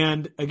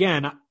 And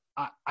again,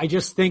 I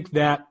just think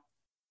that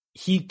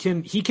he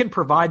can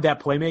provide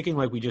that playmaking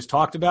like we just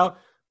talked about,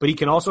 but he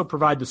can also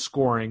provide the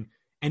scoring.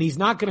 And he's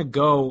not going to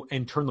go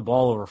and turn the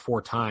ball over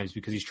 4 times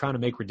because he's trying to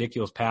make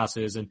ridiculous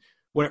passes, and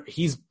where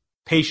he's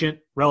patient,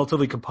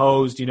 relatively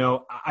composed.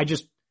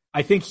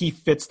 I think he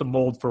fits the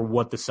mold for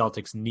what the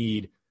Celtics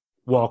need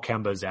while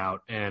Kemba's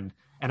out, and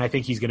I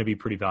think he's going to be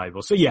pretty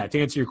valuable. So yeah,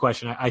 to answer your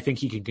question, I think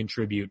he can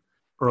contribute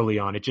early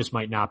on. It just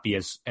might not be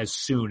as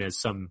soon as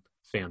some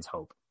fans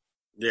hope.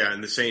 Yeah,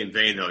 in the same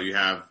vein, though, you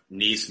have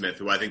Nesmith,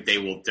 who I think they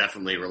will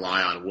definitely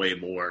rely on way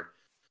more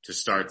to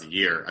start the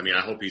year. I mean,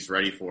 I hope he's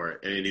ready for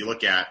it. And you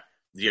look at,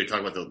 you talk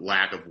about the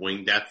lack of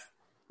wing depth.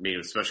 I mean,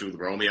 especially with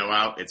Romeo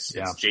out, it's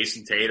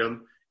Jason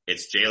Tatum,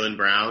 it's Jaylen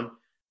Brown.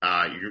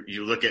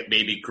 You look at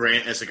maybe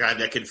Grant as a guy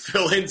that can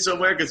fill in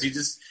somewhere because he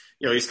just,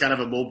 he's kind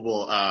of a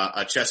mobile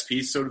a chess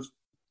piece, so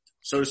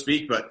to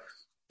speak. But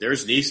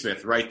there's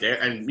Nesmith right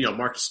there, and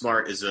Marcus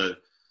Smart is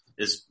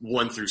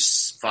 1 through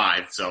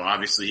 5, so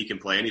obviously he can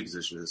play any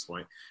position at this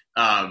point.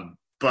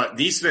 But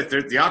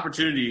Nesmith, the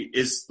opportunity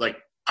is like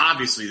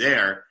obviously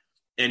there,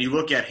 and you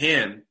look at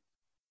him.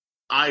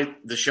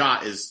 The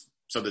shot is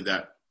something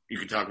that you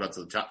can talk about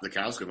till the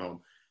cows come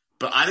home.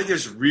 But I think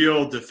there's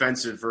real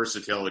defensive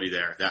versatility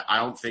there that I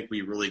don't think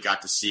we really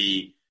got to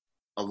see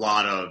a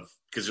lot of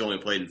because he only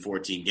played in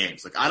 14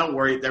 games. Like, I don't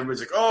worry. Everybody's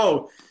like,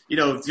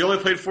 if he only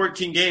played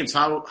 14 games,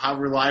 how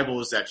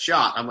reliable is that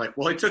shot? I'm like,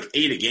 well, he took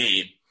 8 a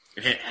game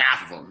and hit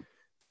half of them.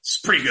 It's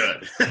pretty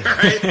good,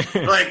 right?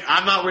 Like,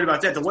 I'm not worried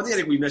about that. The one thing I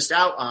think we missed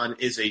out on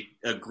is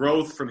a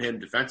growth from him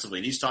defensively.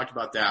 And he's talked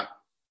about that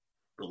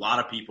with a lot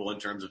of people in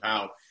terms of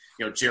how,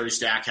 Jerry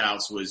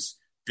Stackhouse was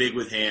big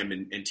with him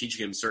and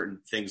teaching him certain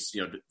things,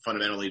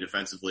 fundamentally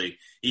defensively.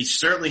 He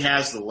certainly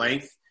has the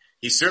length.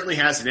 He certainly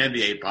has an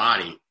NBA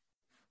body.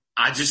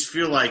 I just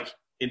feel like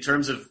in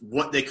terms of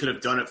what they could have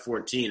done at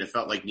 14, it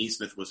felt like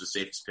Nesmith was the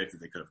safest pick that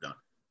they could have done.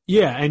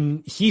 Yeah,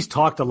 and he's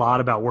talked a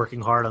lot about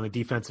working hard on the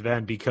defensive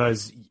end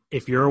because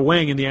if you're a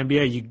wing in the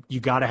NBA, you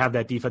got to have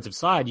that defensive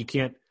side. You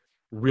can't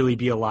really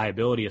be a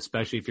liability,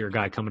 especially if you're a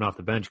guy coming off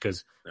the bench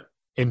because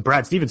in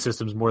Brad Stevens'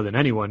 systems more than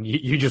anyone,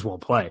 you just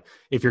won't play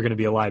if you're going to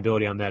be a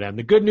liability on that end.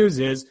 The good news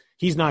is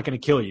he's not going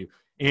to kill you,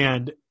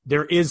 and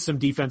there is some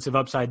defensive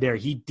upside there.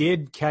 He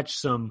did catch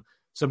some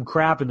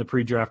crap in the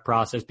pre-draft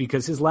process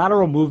because his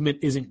lateral movement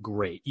isn't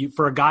great.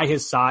 For a guy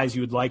his size,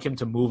 you would like him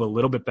to move a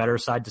little bit better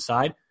side to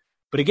side.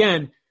 But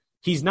again,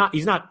 he's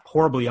not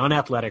horribly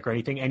unathletic or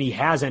anything, and he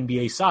has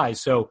NBA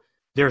size. So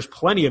there's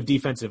plenty of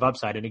defensive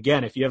upside. And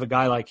again, if you have a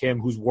guy like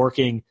him who's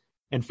working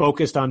and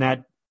focused on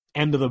that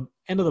end of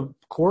the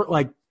court,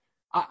 like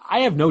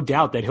I have no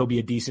doubt that he'll be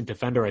a decent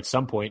defender at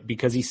some point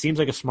because he seems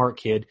like a smart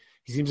kid.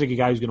 He seems like a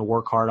guy who's going to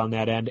work hard on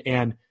that end,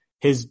 and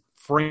his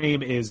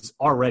frame is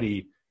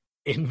already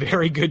in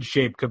very good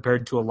shape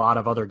compared to a lot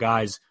of other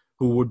guys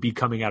who would be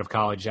coming out of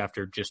college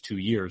after just 2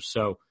 years.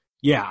 So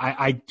yeah,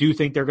 I do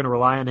think they're going to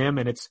rely on him,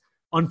 and it's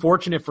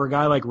unfortunate for a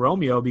guy like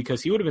Romeo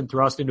because he would have been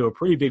thrust into a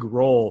pretty big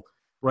role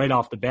right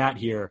off the bat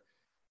here,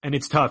 and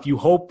it's tough. You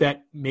hope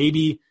that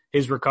maybe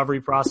his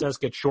recovery process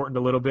gets shortened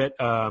a little bit.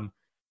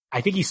 I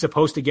think he's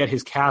supposed to get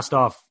his cast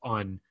off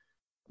on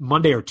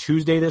Monday or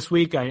Tuesday this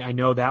week. I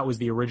know that was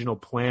the original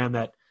plan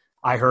that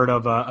I heard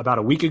of about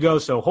a week ago.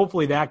 So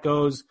hopefully that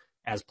goes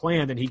as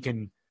planned and he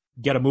can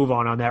get a move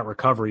on that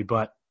recovery.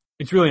 But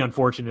it's really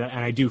unfortunate,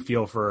 and I do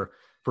feel for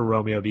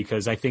Romeo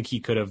because I think he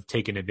could have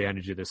taken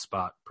advantage of this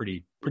spot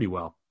pretty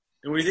well.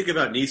 And when you think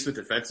about Nesmith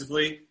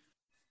defensively,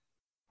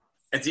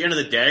 at the end of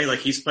the day, like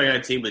he's playing on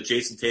a team with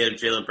Jason Tatum,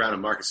 Jaylen Brown,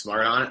 and Marcus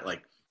Smart on it.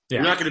 Like,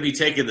 you're not going to be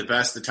taking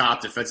the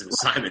top defensive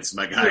assignments,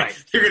 my guy.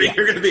 Right. You're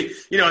going to be,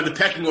 in the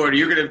pecking order.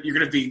 You're going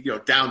to be,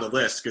 down the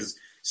list because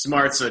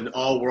Smart's an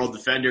all-world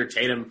defender.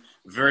 Tatum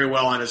very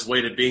well on his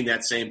way to being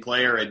that same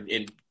player, and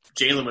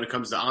Jaylen, when it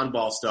comes to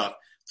on-ball stuff,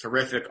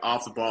 terrific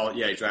off the ball.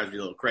 Yeah, he drives me a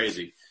little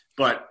crazy,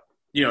 but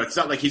it's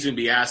not like he's going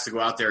to be asked to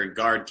go out there and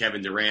guard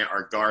Kevin Durant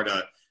or guard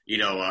a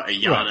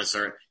Giannis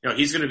or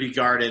he's going to be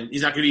guarding.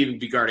 He's not going to even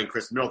be guarding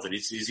Chris Middleton.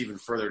 He's even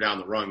further down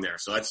the rung there.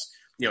 So that's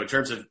in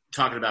terms of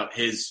talking about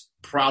his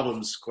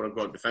problems, quote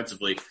unquote,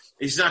 defensively,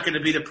 he's not going to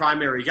be the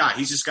primary guy.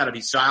 He's just got to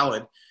be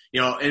solid.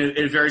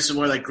 And very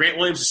similar, like Grant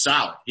Williams is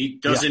solid. He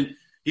doesn't. Yeah.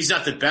 He's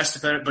not the best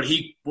defender, but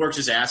he works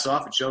his ass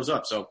off and shows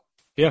up. So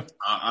yeah,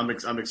 I'm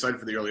excited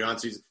for the early on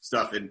season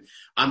stuff, and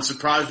I'm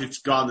surprised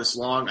we've gone this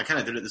long. I kind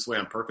of did it this way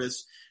on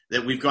purpose.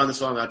 That we've gone this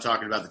long without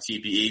talking about the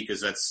TPE because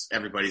that's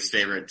everybody's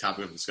favorite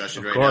topic of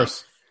discussion right now.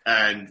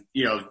 And,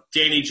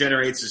 Danny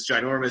generates this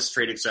ginormous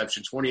trade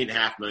exception,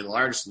 $28.5 million, the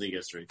largest in league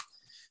history.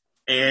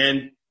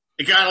 And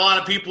it got a lot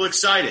of people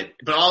excited,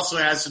 but also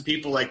has some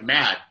people like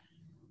mad.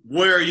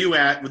 Where are you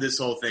at with this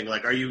whole thing?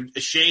 Like, are you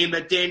ashamed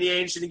that Danny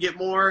Ainge didn't get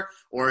more,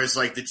 or is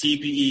like the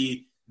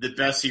TPE the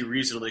best he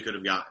reasonably could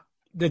have gotten?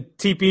 The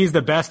TPE is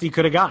the best he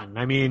could have gotten.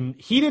 I mean,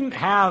 he didn't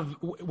have,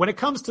 when it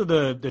comes to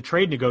the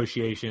trade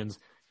negotiations,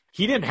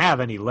 he didn't have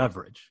any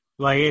leverage.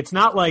 Like, it's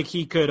not like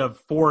he could have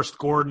forced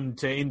Gordon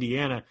to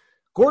Indiana.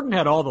 Gordon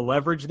had all the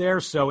leverage there.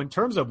 So in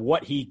terms of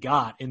what he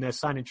got in this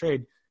sign and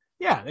trade,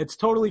 yeah, it's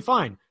totally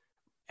fine.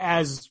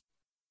 As,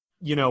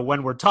 you know,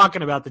 when we're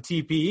talking about the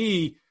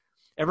TPE,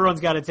 everyone's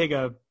got to take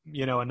a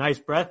nice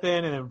breath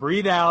in and then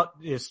breathe out.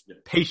 Is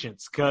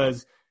patience,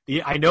 because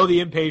I know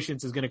the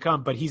impatience is going to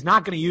come, but he's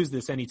not going to use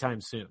this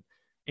anytime soon.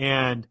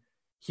 And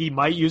he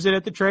might use it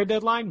at the trade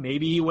deadline.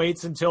 Maybe he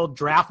waits until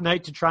draft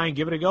night to try and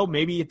give it a go.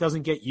 Maybe it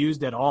doesn't get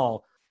used at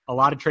all. A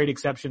lot of trade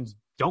exceptions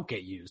don't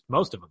get used,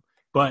 most of them.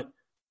 But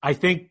I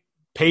think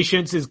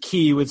patience is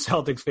key with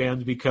Celtics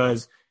fans,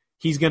 because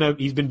he's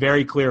been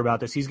very clear about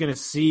this. He's going to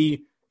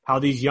see how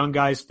these young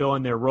guys fill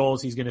in their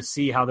roles. He's going to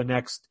see how the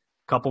next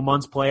couple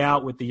months play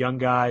out with the young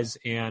guys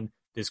and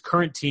this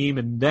current team.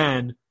 And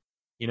then,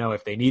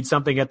 if they need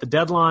something at the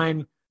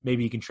deadline,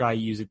 maybe you can try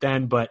to use it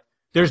then. But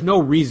there's no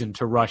reason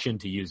to rush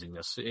into using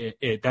this.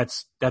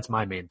 That's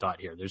my main thought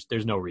here.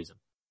 There's no reason.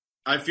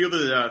 I feel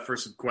that for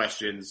some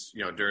questions,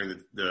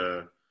 during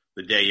the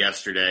day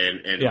yesterday,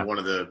 and one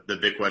of the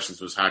big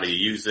questions was, how do you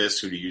use this?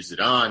 Who do you use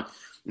it on?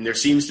 And there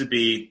seems to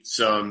be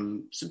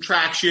some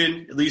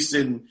traction, at least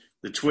in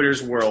the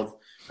Twitter's world,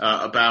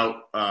 about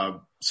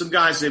some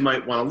guys they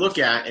might want to look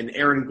at. And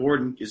Aaron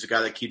Gordon is a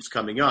guy that keeps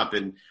coming up.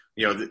 And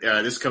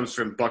this comes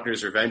from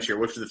Buckner's Revenge here.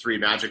 Which of the three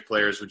Magic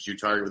players would you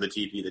target with a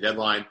TP the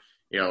deadline?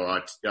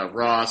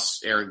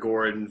 Ross, Aaron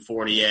Gordon,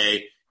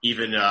 Fournier,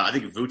 even I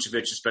think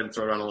Vucevic has been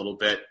thrown on a little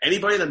bit.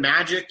 Anybody in the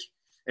Magic,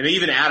 and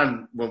even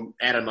Adam, when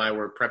Adam and I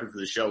were prepping for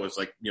the show, was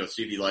like,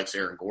 see if he likes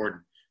Aaron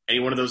Gordon. Any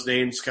one of those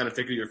names kind of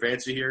tickle your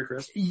fancy here,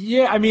 Chris?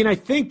 Yeah, I mean, I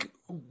think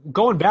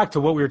going back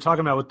to what we were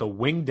talking about with the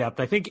wing depth,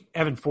 I think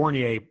Evan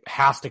Fournier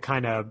has to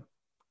kind of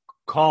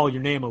call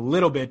your name a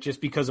little bit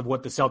just because of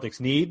what the Celtics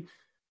need.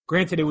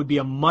 Granted, it would be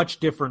a much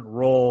different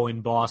role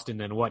in Boston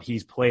than what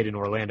he's played in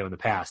Orlando in the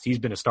past. He's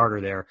been a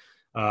starter there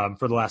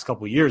for the last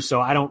couple of years,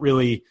 so I don't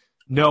really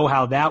know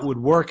how that would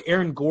work.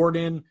 Aaron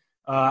Gordon,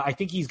 I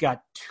think he's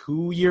got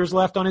 2 years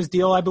left on his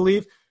deal, I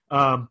believe.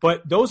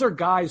 But those are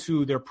guys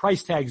who their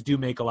price tags do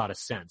make a lot of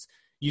sense.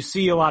 You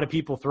see a lot of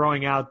people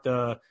throwing out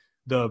the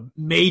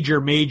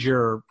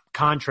major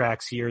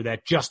contracts here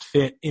that just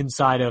fit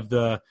inside of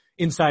the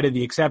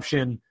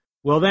exception.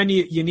 Well, then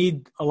you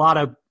need a lot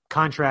of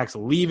contracts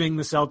leaving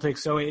the Celtics,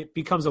 so it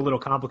becomes a little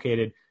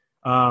complicated.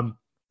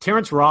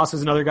 Terrence Ross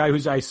is another guy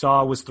who I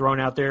saw was thrown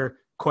out there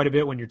quite a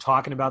bit when you're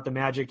talking about the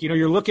Magic.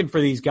 You're looking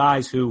for these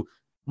guys who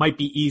might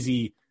be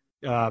easy.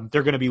 They're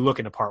going to be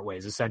looking to part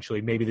ways,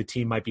 essentially. Maybe the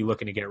team might be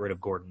looking to get rid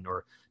of Gordon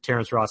or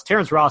Terrence Ross.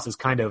 Terrence Ross is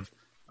kind of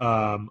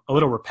a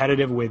little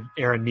repetitive with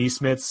Aaron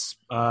Nesmith's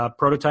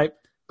prototype.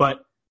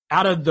 But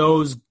out of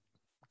those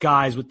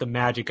guys with the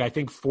Magic, I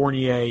think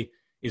Fournier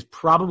is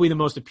probably the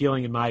most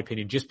appealing in my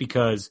opinion, just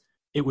because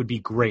it would be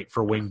great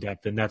for wing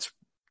depth, and that's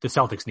the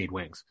Celtics need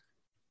wings.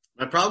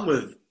 My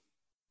problem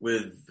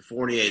with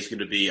Fournier is going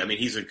to be,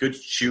 he's a good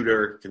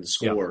shooter, can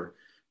score.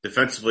 Yep.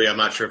 Defensively, I'm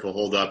not sure if he'll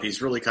hold up.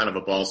 He's really kind of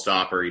a ball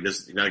stopper.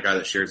 He's not a guy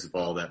that shares the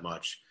ball that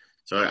much.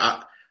 So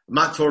I'm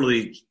not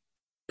totally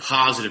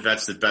positive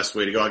that's the best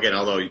way to go. Again,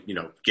 although,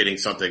 getting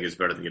something is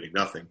better than getting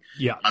nothing.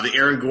 Yeah. The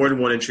Aaron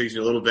Gordon one intrigues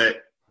me a little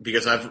bit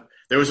because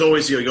there was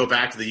always, you go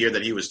back to the year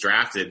that he was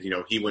drafted,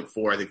 he went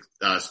 4, I think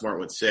Smart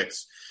went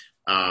 6.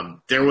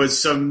 There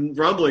was some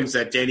rumblings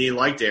that Danny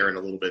liked Aaron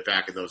a little bit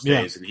back in those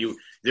days. And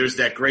there was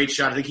that great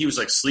shot. I think he was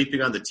like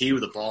sleeping on the tee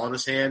with a ball in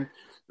his hand.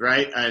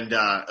 Right. And,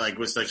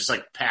 was just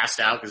passed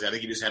out because I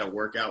think he just had a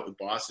workout with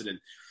Boston. And,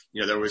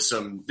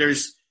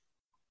 there's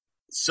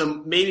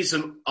maybe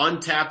some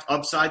untapped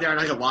upside there. And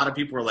I think a lot of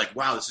people are like,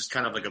 wow, this is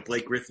kind of like a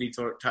Blake Griffin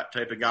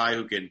type of guy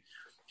who can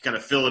kind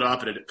of fill it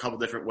up in a couple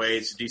different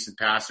ways. A decent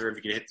passer. If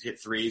he can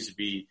hit threes,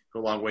 it'd go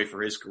a long way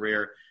for his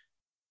career.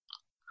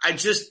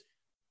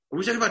 When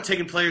we talk about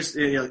taking players,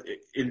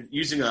 in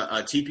using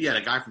a TP on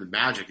a guy from the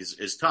Magic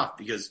is tough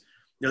because,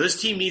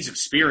 this team needs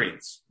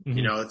experience.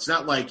 Mm-hmm. It's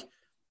not like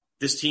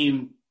this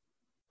team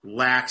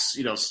lacks,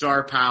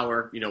 star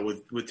power,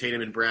 with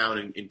Tatum and Brown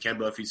and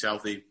Kemba if he's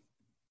healthy.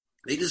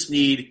 They just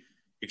need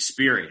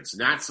experience.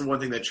 And that's the one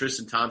thing that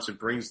Tristan Thompson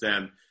brings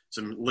them,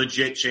 some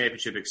legit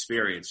championship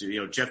experience.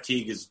 Jeff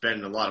Teague has been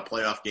in a lot of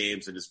playoff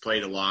games and has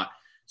played a lot.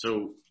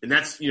 So, and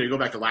that's, you go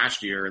back to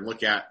last year and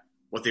look at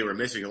what they were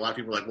missing. A lot of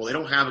people are like, well, they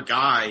don't have a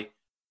guy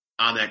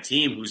on that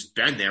team who's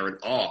been there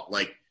at all.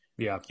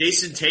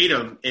 Jason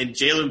Tatum and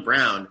Jaylen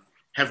Brown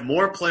have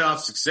more playoff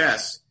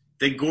success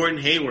than Gordon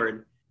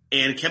Hayward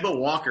and Kemba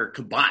Walker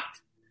combined.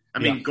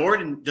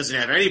 Gordon doesn't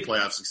have any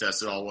playoff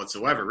success at all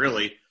whatsoever,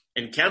 really.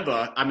 And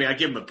Kemba, I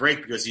give him a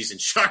break because he's in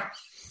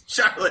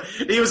Charlotte.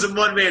 He was a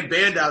one-man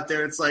band out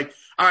there. It's like,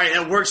 all right,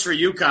 that works for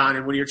UConn.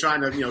 And when you're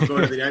trying to,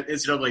 go to the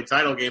NCAA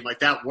title game,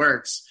 that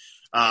works.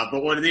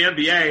 But when in the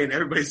NBA and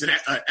everybody's an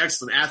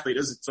excellent athlete, it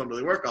doesn't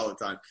really work all the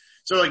time.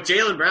 So like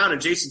Jaylen Brown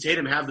and Jason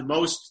Tatum have the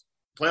most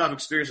playoff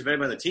experience of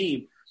anybody on the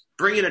team.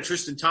 Bringing in a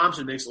Tristan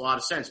Thompson makes a lot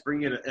of sense.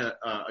 Bringing in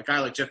a guy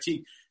like Jeff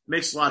Teague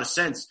makes a lot of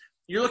sense.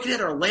 You're looking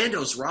at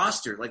Orlando's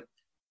roster. Like,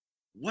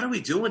 what are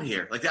we doing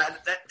here? Like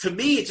that to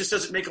me, it just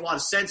doesn't make a lot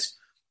of sense.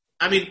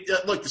 I mean,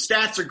 look, the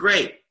stats are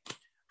great.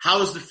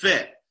 How is the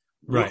fit?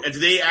 Right. Do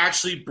they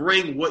actually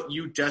bring what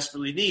you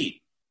desperately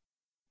need?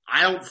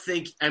 I don't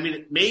think – I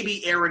mean,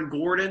 maybe Aaron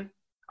Gordon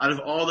out of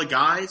all the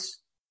guys,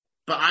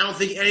 but I don't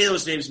think any of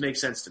those names make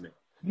sense to me.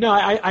 No,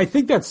 I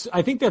think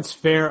that's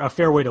fair, a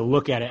fair way to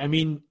look at it. I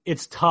mean,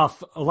 it's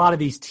tough. A lot of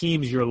these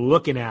teams you're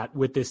looking at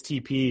with this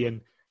TP,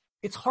 and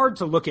it's hard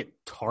to look at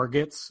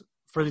targets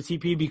for the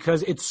TP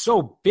because it's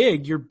so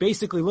big. You're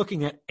basically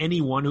looking at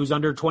anyone who's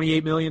under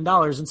 $28 million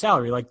in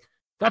salary. Like,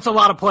 that's a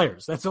lot of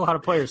players.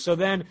 So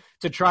then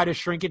to try to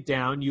shrink it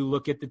down, you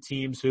look at the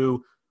teams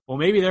who, well,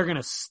 maybe they're going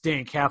to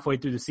stink halfway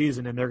through the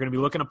season and they're going to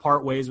be looking to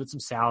part ways with some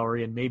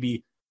salary and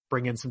maybe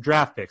bring in some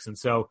draft picks. And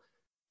so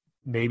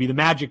maybe the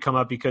Magic come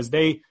up because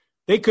they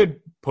could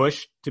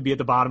push to be at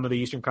the bottom of the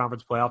Eastern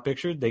Conference playoff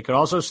picture. They could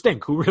also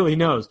stink. Who really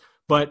knows?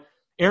 But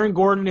Aaron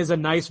Gordon is a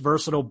nice,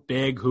 versatile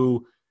big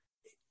who,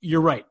 you're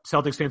right,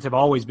 Celtics fans have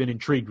always been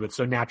intrigued with.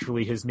 So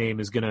naturally his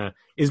name is gonna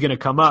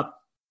come up.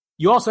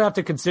 You also have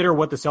to consider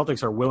what the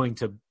Celtics are willing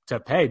to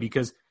pay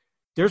because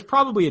there's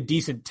probably a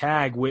decent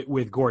tag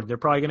with Gordon. They're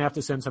probably going to have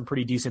to send some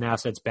pretty decent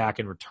assets back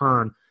in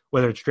return,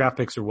 whether it's draft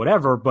picks or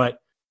whatever. But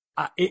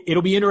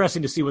it'll be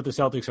interesting to see what the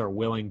Celtics are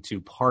willing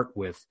to part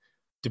with,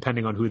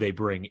 depending on who they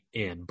bring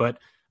in. But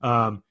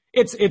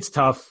it's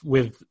tough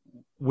with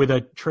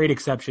a trade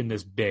exception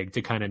this big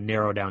to kind of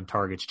narrow down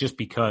targets, just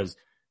because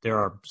there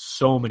are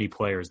so many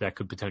players that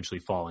could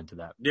potentially fall into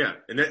that. Yeah,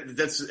 and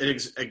that's an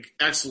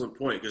excellent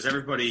point because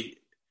everybody.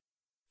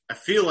 I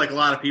feel like a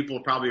lot of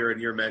people probably are in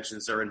your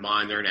mentions, they're in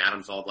mine, they're in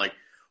Adam's, all like,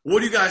 what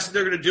do you guys think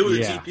they're going to do with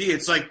the TP?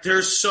 It's like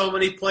there's so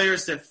many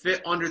players that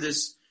fit under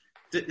this.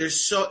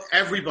 There's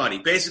everybody,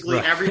 basically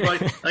right.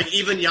 Everybody, like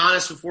even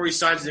Giannis before he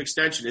signs an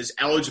extension is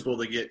eligible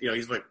to get,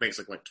 he's makes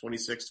like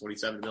 26,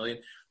 27 million.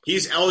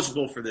 He's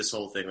eligible for this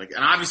whole thing. Like,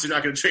 and obviously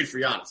not going to trade for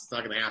Giannis. It's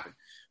not going to happen.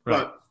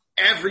 Right. But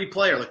every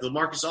player, like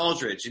LaMarcus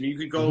Aldridge, and you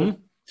could go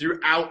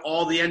throughout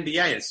all the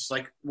NBA. It's just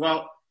like,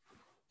 well,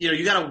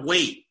 you got to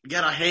wait. You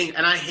got to hang.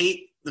 And I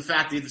hate the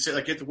fact that you have to say,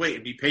 like, you have to wait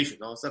and be patient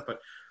and all that stuff,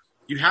 but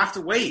you have to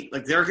wait.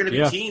 Like, there are going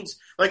to be teams.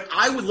 Like,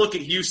 I would look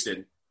at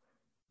Houston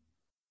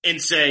and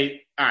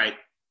say, all right,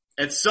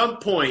 at some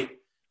point,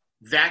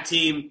 that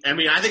team, I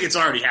mean, I think it's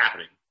already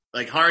happening.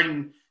 Like,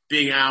 Harden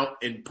being out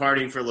and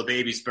partying for little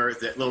baby's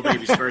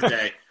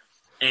birthday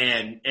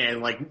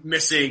and like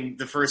missing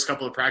the first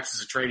couple of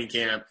practices of training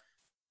camp.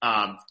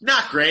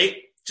 Not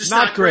great. Just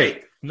not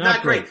great.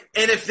 Not great.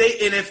 And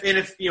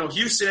if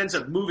Houston ends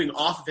up moving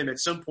off of him at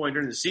some point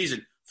during the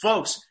season,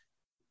 folks,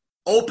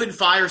 open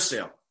fire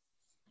sale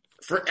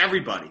for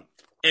everybody.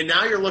 And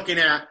now you're looking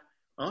at,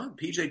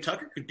 PJ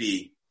Tucker could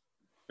be,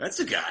 that's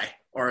a guy.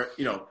 Or,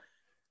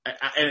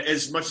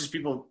 as much as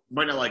people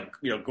might not like,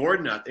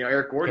 Gordon out there,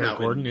 Eric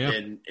Gordon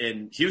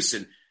in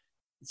Houston.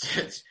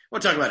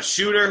 Want to talk about a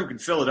shooter who can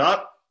fill it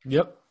up?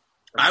 Yep.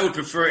 I would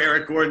prefer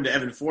Eric Gordon to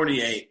Evan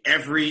Fournier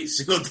every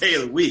single day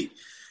of the week.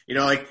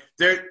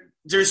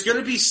 There's going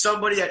to be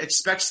somebody that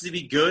expects to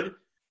be good,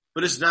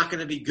 but it's not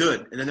going to be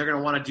good, and then they're going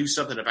to want to do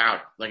something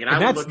about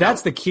it.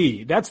 That's the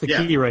key. That's the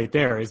key right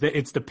there. Is that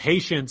it's the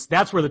patience.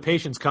 That's where the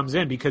patience comes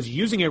in, because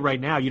using it right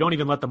now, you don't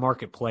even let the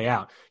market play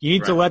out. You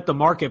need to let the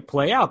market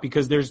play out,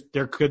 because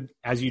there could,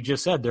 as you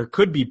just said, there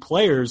could be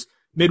players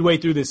midway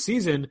through this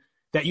season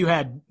that you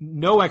had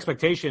no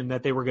expectation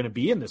that they were going to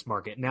be in this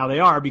market. Now they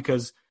are,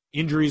 because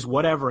injuries,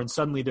 whatever, and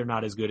suddenly they're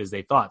not as good as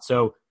they thought.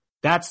 So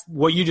that's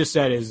what you just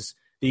said is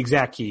the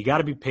exact key. You got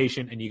to be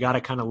patient, and you got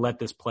to kind of let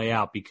this play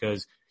out,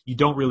 because you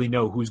don't really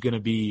know who's going to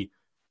be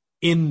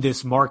in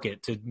this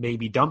market to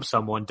maybe dump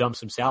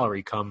some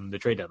salary come the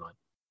trade deadline.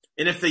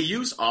 And if they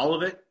use all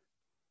of it,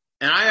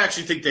 and I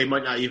actually think they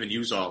might not even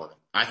use all of it.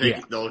 I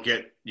think they'll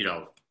get,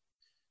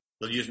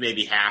 they'll use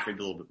maybe half, maybe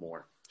a little bit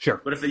more.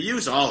 Sure. But if they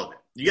use all of it,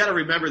 you got to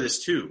remember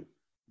this too.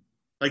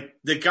 Like,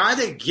 the guy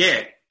they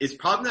get is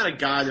probably not a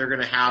guy they're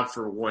going to have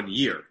for 1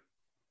 year,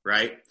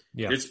 right?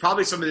 Yeah. It's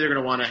probably somebody they're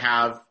going to want to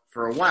have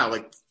for a while.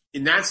 Like,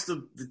 and that's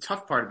the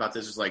tough part about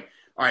this is like,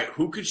 all right,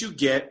 who could you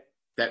get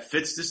that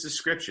fits this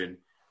description?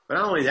 But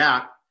not only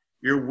that,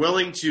 you're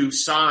willing to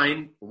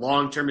sign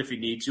long-term if you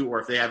need to, or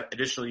if they have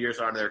additional years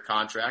on their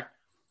contract,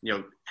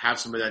 have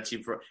some of that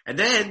team for, and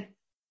then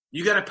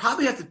you got to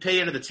probably have to pay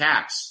into the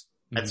tax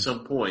at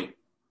some point,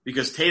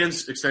 because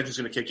Tatum's extension is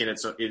going to kick in at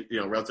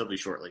relatively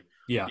shortly.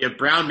 Yeah. You have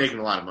Brown making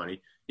a lot of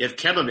money. You have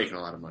Kemba making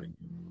a lot of money.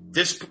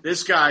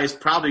 This guy is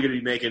probably going to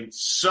be making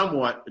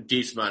somewhat a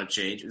decent amount of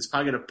change. It's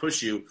probably going to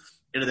push you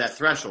into that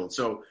threshold.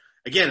 So,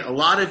 again, a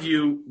lot of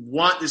you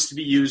want this to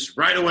be used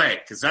right away,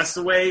 because that's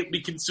the way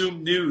we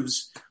consume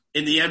news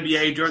in the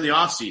NBA during the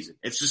offseason.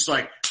 It's just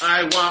like,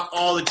 I want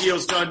all the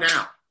deals done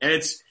now. And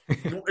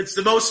it's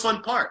the most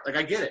fun part. Like,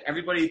 I get it.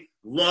 Everybody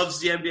loves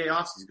the NBA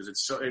offseason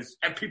because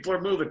and people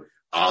are moving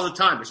all the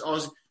time.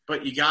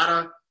 But you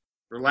gotta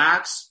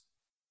relax.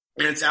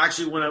 And it's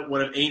actually one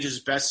of Ainge's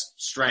best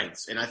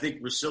strengths. And I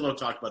think Russillo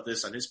talked about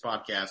this on his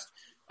podcast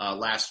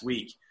last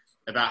week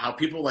about how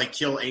people like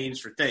kill Ainge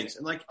for things.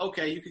 And like,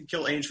 okay, you can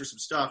kill Ainge for some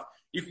stuff.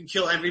 You can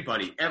kill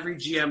everybody, every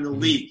GM in the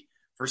league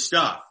for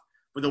stuff.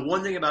 But the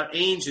one thing about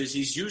Ainge is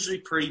he's usually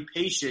pretty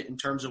patient in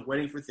terms of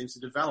waiting for things to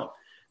develop.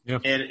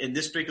 Yep. And in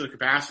this particular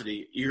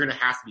capacity, you're going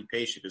to have to be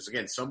patient because,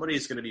 again, somebody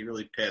is going to be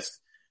really pissed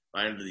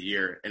by the end of the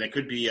year. And it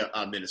could be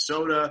a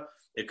Minnesota.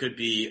 It could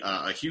be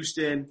a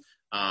Houston.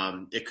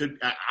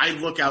 I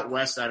look out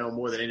west, I know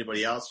more than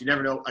anybody else. You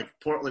never know. Like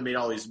Portland made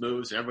all these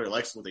moves and everybody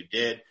likes what they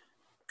did.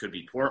 It could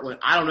be Portland.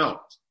 I don't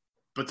know.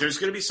 But there's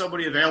going to be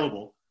somebody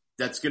available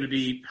that's going to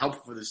be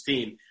helpful for this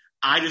team.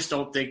 I just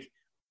don't think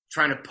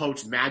trying to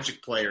poach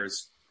Magic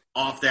players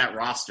off that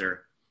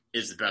roster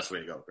is the best way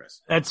to go,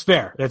 Chris. That's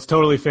fair. That's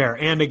totally fair.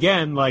 And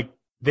again, like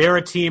they're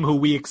a team who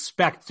we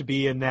expect to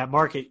be in that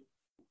market.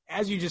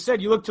 As you just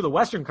said, you look to the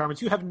Western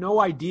Conference, you have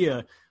no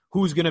idea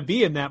who's going to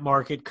be in that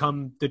market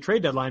come the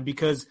trade deadline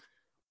because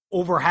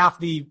over half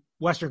the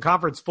Western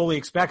Conference fully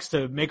expects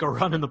to make a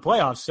run in the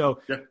playoffs. So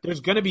there's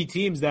going to be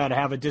teams that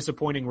have a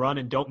disappointing run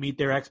and don't meet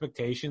their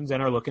expectations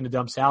and are looking to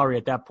dump salary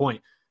at that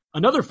point.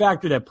 Another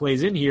factor that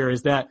plays in here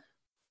is that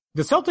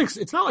the Celtics,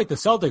 it's not like the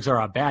Celtics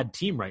are a bad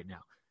team right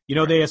now. You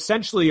know, they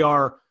essentially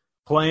are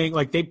playing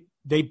like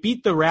they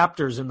beat the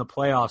Raptors in the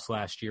playoffs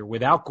last year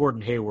without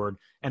Gordon Hayward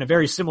and a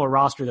very similar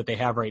roster that they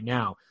have right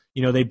now.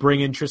 You know, they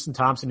bring in Tristan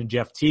Thompson and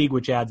Jeff Teague,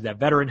 which adds that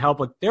veteran help.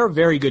 Like they're a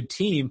very good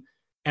team.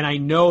 And I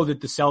know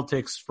that the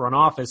Celtics front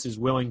office is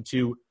willing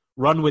to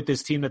run with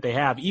this team that they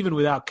have, even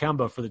without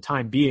Kemba for the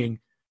time being,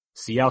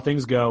 see how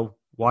things go,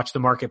 watch the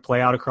market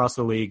play out across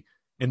the league,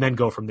 and then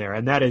go from there.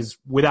 And that is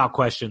without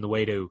question the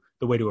way to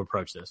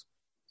approach this.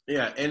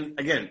 Yeah. And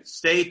again,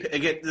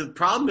 the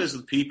problem is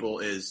with people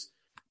is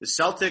the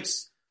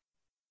Celtics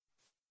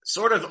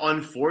sort of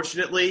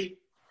unfortunately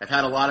have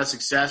had a lot of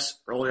success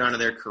early on in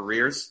their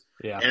careers.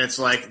 Yeah. And it's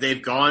like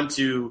they've gone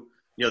to,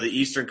 you know, the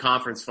Eastern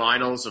Conference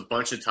Finals a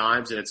bunch of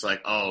times, and it's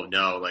like, oh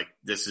no, like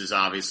this is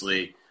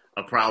obviously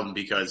a problem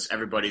because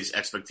everybody's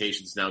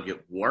expectations now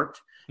get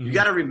warped. Mm-hmm. You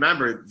got to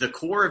remember the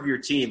core of your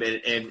team,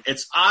 and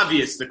it's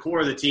obvious the core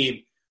of the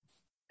team.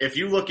 If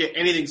you look at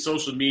anything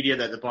social media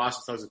that the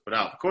Boston Celtics put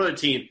out, the core of the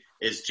team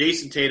is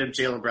Jason Tatum,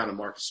 Jaylen Brown, and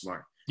Marcus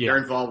Smart. Yeah.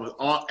 They're involved with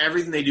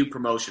everything they do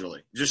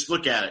promotionally. Just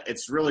look at it.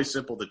 It's really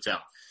simple to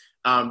tell.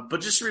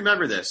 But just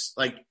remember this,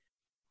 like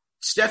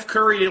Steph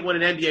Curry didn't win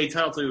an NBA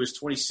title until he was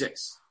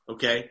 26.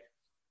 Okay,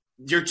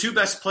 your two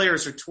best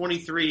players are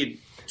 23 and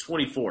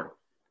 24.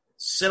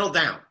 Settle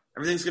down.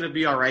 Everything's going to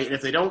be all right. And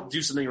if they don't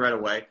do something right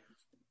away,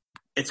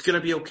 it's going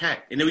to be okay.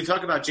 And then we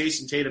talk about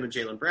Jason Tatum and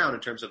Jaylen Brown in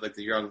terms of like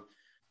the young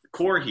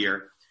core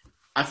here.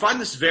 I find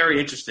this very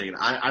interesting.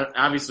 I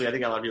obviously, I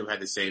think a lot of people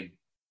had the same,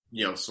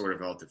 you know, sort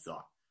of relative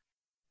thought.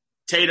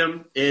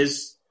 Tatum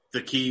is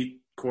the key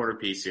quarter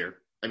piece here.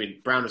 I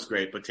mean, Brown is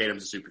great, but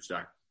Tatum's a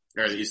superstar,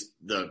 or at least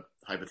the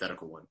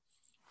hypothetical one.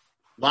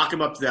 Lock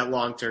him up to that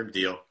long-term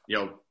deal, you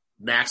know,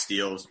 max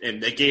deals,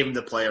 and they gave him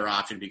the player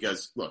option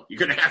because look, you're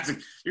gonna have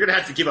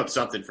to give up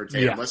something for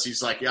Tatum. Unless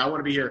he's like, yeah, I want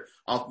to be here,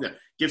 I'll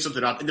give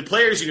something up. And the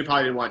players union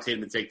probably didn't want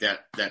Tatum to take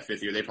that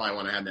fifth year. They probably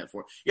want to have that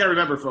for. You got to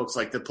remember, folks,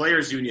 like the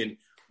players union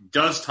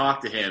does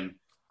talk to him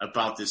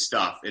about this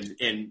stuff,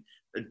 and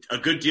a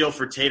good deal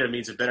for Tatum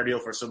means a better deal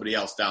for somebody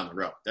else down the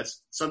road. That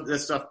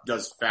stuff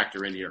does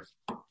factor in here,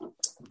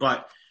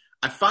 but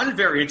I find it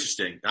very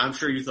interesting. I'm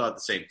sure you thought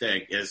the same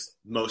thing, as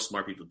most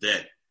smart people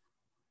did.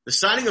 The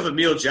signing of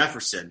Emile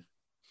Jefferson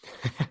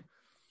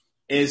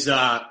is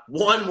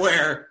one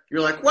where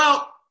you're like,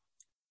 well,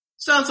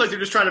 sounds like they're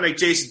just trying to make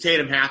Jason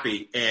Tatum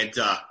happy and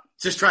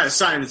just trying to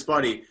sign his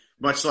buddy,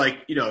 much like,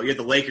 you know, you had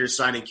the Lakers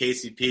signing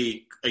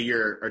KCP a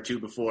year or two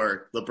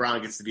before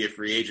LeBron gets to be a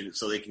free agent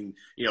so they can,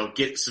 you know,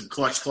 get some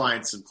clutch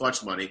clients, some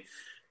clutch money.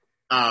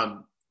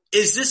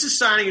 Is this a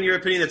signing, in your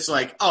opinion, that's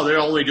like, oh, they're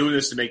only doing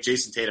this to make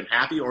Jason Tatum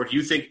happy? Or do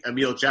you think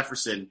Emile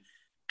Jefferson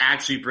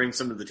actually brings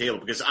something to the table?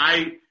 Because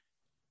I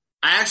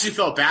actually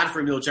felt bad for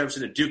Emile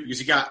Jefferson at Duke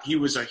because he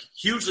was a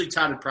hugely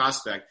touted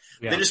prospect.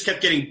 Yeah. They just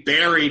kept getting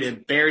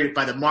buried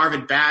by the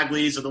Marvin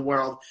Bagleys of the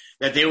world,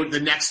 that they would, the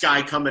next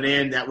guy coming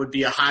in that would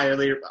be a higher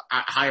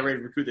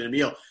rated recruit than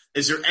Emile.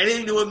 Is there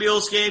anything to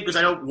Emile's game? Because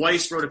I know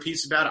Weiss wrote a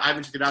piece about it. I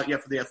haven't checked it out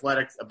yet for The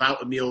Athletic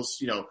about Emile's,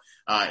 you know,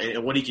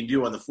 and what he can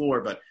do on the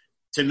floor. But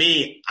to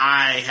me,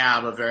 I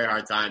have a very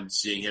hard time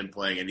seeing him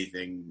playing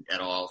anything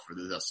at all for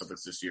the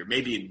Celtics this year.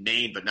 Maybe in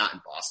Maine, but not in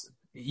Boston.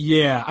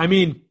 Yeah, I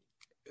mean,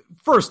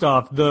 first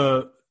off,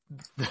 the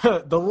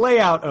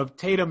layout of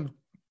Tatum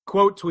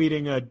quote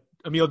tweeting a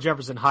Emile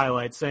Jefferson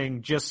highlight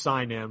saying just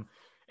sign him,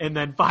 and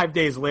then 5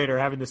 days later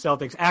having the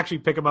Celtics actually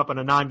pick him up on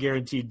a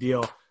non-guaranteed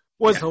deal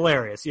was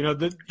hilarious. You know,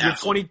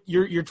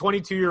 your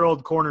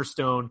 22-year-old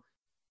cornerstone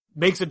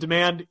makes a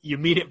demand, you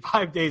meet it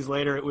 5 days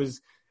later.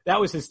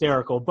 That was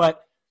hysterical.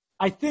 But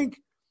I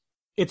think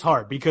it's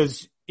hard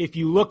because if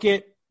you look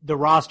at the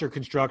roster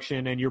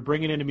construction and you're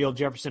bringing in Emile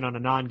Jefferson on a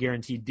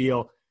non-guaranteed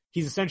deal,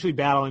 he's essentially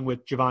battling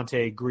with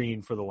Javonte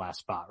Green for the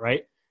last spot,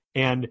 right?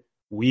 And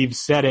we've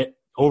said it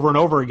over and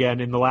over again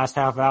in the last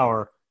half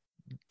hour,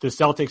 the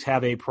Celtics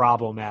have a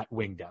problem at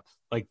wing depth.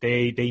 Like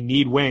they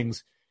need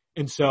wings.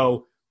 And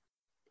so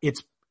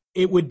it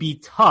would be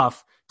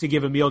tough to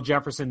give Emile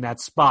Jefferson that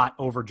spot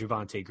over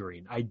Javonte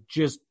Green. I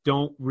just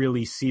don't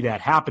really see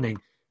that happening.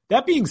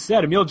 That being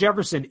said, Emile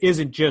Jefferson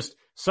isn't just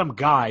some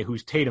guy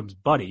who's Tatum's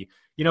buddy.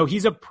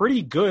 He's a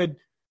pretty good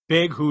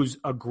big who's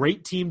a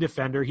great team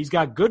defender. He's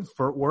got good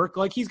footwork.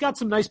 Like, he's got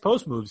some nice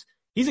post moves.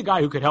 He's a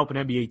guy who could help an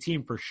NBA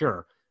team for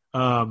sure.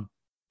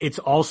 It's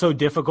also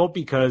difficult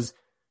because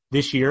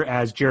this year,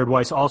 as Jared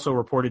Weiss also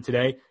reported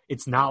today,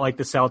 it's not like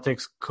the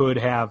Celtics could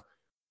have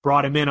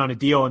brought him in on a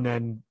deal and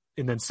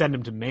then send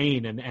him to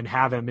Maine and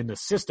have him in the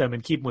system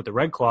and keep him with the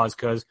Red Claws,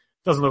 because it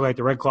doesn't look like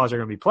the Red Claws are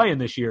going to be playing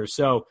this year.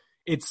 So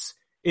it's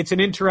an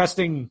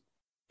interesting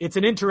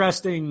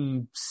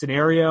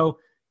scenario,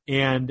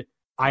 and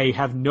I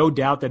have no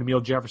doubt that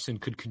Emile Jefferson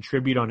could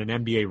contribute on an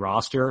NBA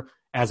roster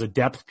as a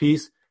depth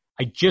piece.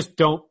 I just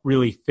don't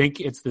really think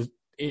he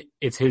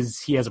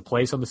has a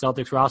place on the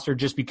Celtics roster,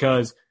 just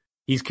because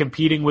he's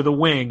competing with a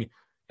wing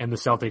and the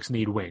Celtics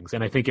need wings.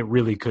 And I think it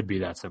really could be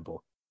that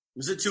simple.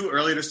 Was it too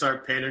early to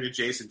start pandering to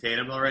Jason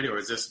Tatum already, or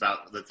is this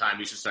about the time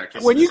you should start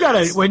kissing? When you got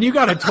a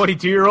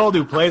 22-year-old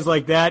who plays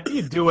like that,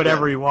 you do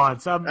whatever he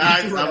wants. I'm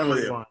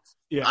with you.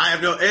 Yeah.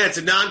 It's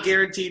a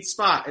non-guaranteed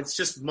spot. It's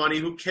just money.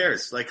 Who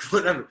cares? Like,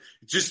 whatever.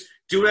 Just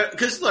do it.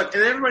 Because look,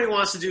 and everybody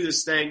wants to do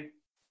this thing.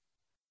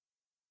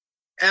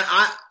 And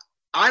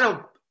I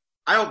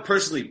don't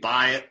personally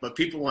buy it, but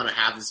people want to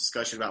have this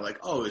discussion about, like,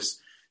 oh, is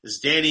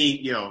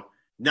Danny,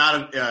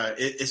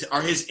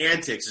 are his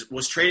antics,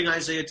 was trading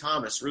Isaiah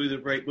Thomas really the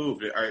right move?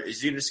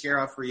 Is he going to scare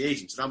off free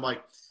agents? And I'm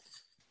like,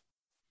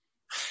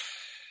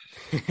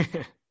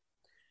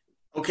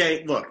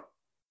 okay, look,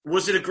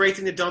 was it a great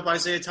thing to dump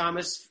Isaiah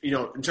Thomas?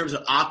 In terms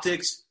of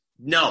optics,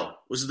 no.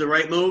 Was it the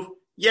right move?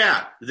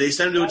 Yeah. Did they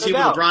send him to a team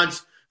with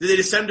LeBron? Did they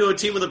just send him to a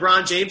team with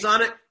LeBron James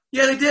on it?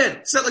 Yeah, they did.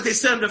 It's not like they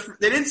sent him to.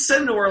 They didn't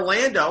send him to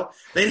Orlando.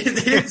 They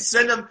didn't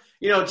send him,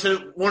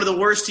 to one of the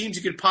worst teams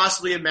you could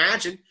possibly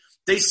imagine.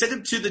 They sent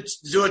him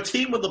to a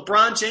team with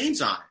LeBron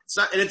James on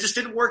it. And it just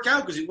didn't work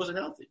out because he wasn't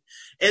healthy.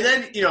 And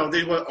then,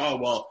 they went, oh,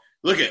 well,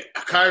 look at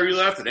Kyrie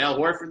left and Al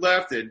Horford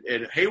left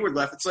and Hayward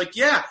left. It's like,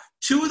 yeah,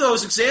 two of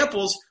those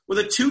examples were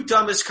the two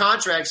dumbest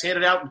contracts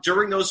handed out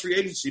during those free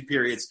agency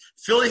periods.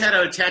 Philly had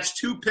to attach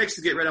 2 picks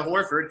to get rid of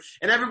Horford,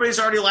 and everybody's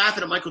already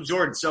laughing at Michael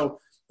Jordan. So,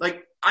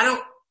 like,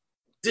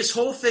 this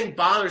whole thing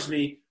bothers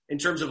me in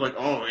terms of, like,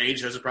 oh,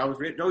 age has a problem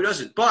with it. No, he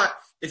doesn't. But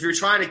if you're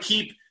trying to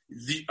keep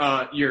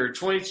your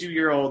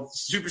 22-year-old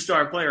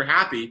superstar player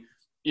happy,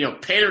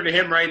 pander to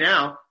him right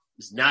now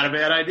is not a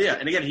bad idea.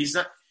 And again, he's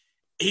not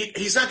going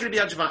to be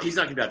out Javonte. He's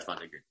not going to be out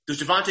Javonte Green.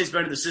 Because Javonte's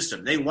been in the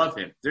system. They love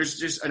him. There's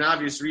just an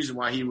obvious reason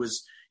why he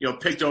was,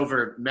 picked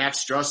over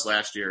Max Struss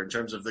last year in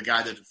terms of the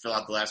guy that would fill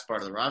out the last part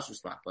of the roster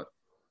spot. But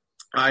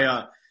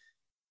I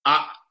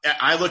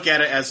look at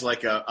it as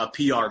like a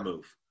PR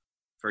move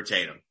for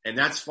Tatum, and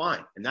that's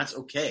fine, and that's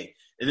okay.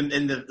 And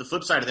then the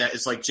flip side of that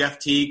is like Jeff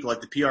Teague,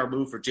 like the PR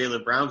move for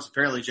Jaylen Brown, because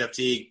apparently Jeff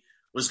Teague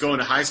was going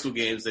to high school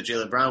games that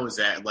Jaylen Brown was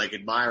at and, like,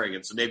 admiring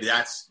him. So maybe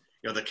that's,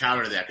 the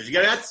counter to that. Because you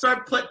got to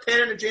start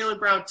pandering to Jaylen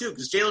Brown, too,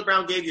 because Jaylen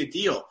Brown gave you a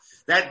deal.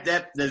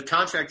 The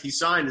contract he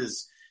signed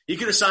he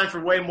could have signed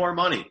for way more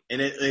money,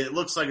 and it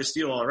looks like a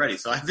steal already.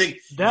 So I think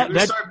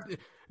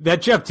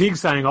that Jeff Teague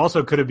signing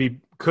also could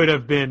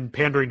have been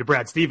pandering to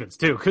Brad Stevens,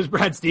 too, because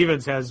Brad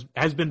Stevens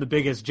has been the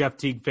biggest Jeff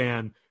Teague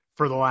fan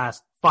for the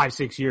last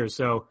 5-6 years.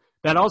 So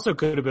that also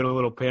could have been a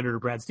little pander to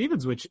Brad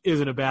Stevens, which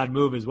isn't a bad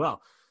move as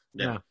well.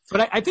 Yeah.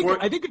 But I think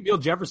Emile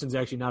Jefferson's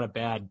actually not a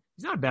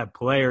bad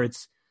player.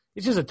 It's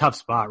just a tough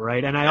spot,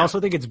 right? And I also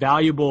think it's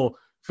valuable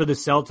for the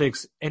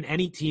Celtics and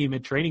any team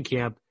at training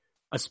camp,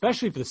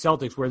 especially for the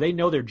Celtics, where they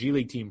know their G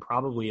League team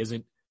probably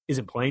isn't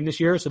playing this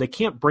year, so they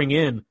can't bring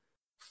in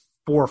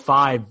 4 or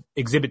 5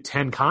 Exhibit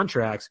 10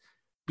 contracts.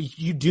 But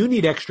you do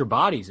need extra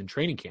bodies in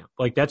training camp.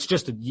 Like, that's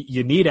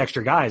you need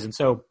extra guys. And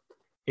so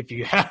if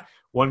you have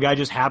one guy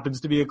just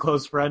happens to be a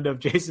close friend of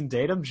Jason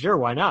Tatum, sure,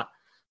 why not?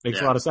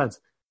 Makes a lot of sense.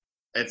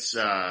 It's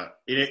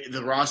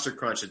the roster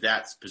crunch at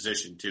that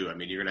position too. I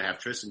mean, you're going to have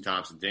Tristan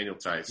Thompson, Daniel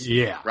Tice,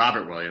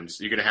 Robert Williams.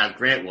 You're going to have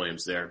Grant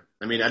Williams there.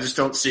 I mean, I just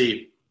don't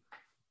see.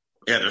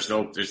 Yeah,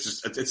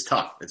 it's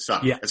tough. It's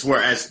tough. Yeah. It's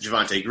whereas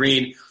Javonte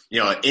Green,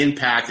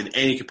 impact in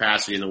any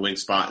capacity in the wing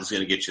spot is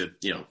going to get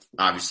you,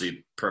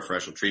 obviously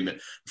preferential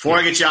treatment. Before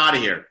I get you out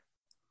of here,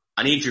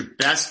 I need your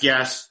best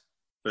guess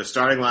for the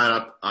starting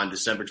lineup on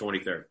December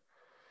 23rd.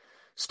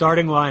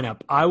 Starting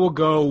lineup. I will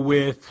go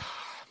with.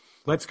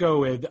 Let's go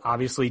with,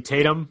 obviously,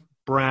 Tatum,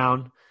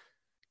 Brown,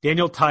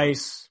 Daniel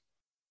Tice,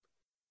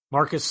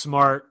 Marcus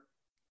Smart,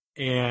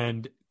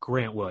 and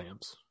Grant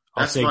Williams.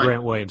 I'll say mine.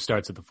 Grant Williams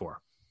starts at the 4.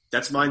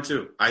 That's mine,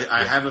 too.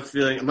 I have a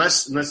feeling,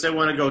 unless they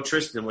want to go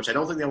Tristan, which I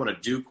don't think they want to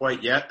do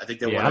quite yet. I think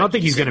they want to. I don't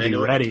think he's going to be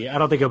ready. I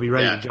don't think he'll be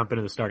ready to jump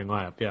into the starting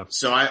lineup. Yeah.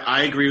 So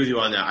I agree with you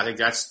on that.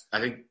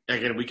 I think,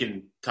 again, we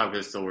can talk about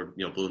this till we're,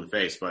 blue in the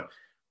face, but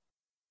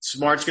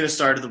Smart's going to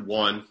start at the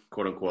 1,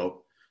 quote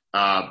unquote.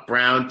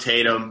 Brown,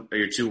 Tatum are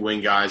your 2 wing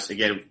guys.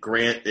 Again,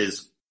 Grant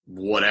is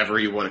whatever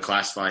you want to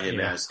classify him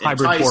as. And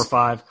hybrid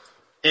 4-5.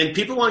 And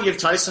people want to give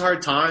Tice a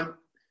hard time.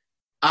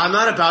 I'm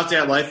not about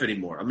that life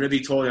anymore. I'm going to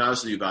be totally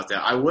honest with you about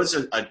that.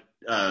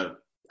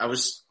 I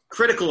was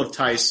critical of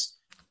Tice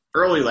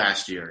early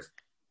last year,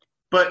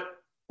 but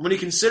when you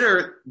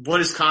consider what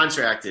his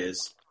contract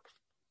is,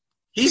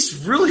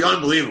 he's really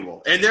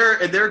unbelievable. And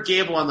they're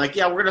gamble on like,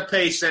 yeah, we're going to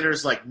pay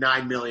centers like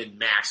 $9 million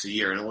max a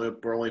year, and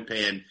we're only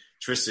paying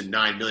Tristan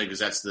 $9 million because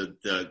that's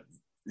the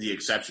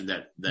exception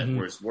that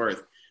was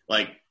worth.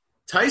 Like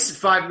Tice at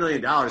 $5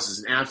 million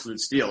is an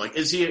absolute steal. Like,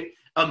 is he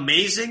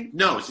amazing?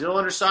 No. Is he a little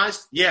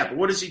undersized? Yeah, but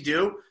what does he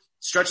do?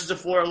 Stretches the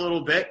floor a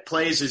little bit,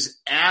 plays his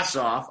ass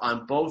off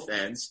on both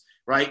ends,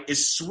 right?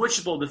 Is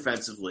switchable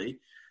defensively.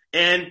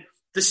 And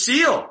the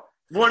seal,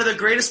 one of the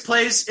greatest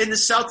plays in the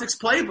Celtics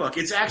playbook.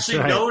 It's actually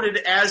noted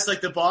as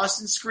like the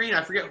Boston screen.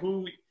 I forget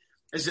who,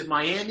 is it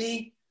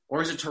Miami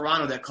or is it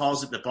Toronto that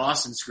calls it the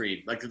Boston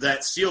screen? Like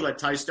that seal that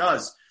Tice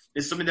does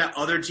is something that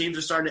other teams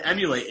are starting to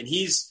emulate. And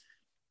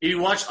you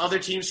watch other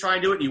teams try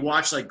and do it, and you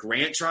watch like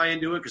Grant try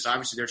and do it, because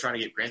obviously they're trying to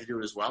get Grant to do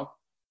it as well.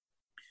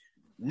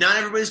 Not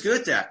everybody's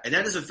good at that. And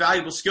that is a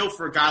valuable skill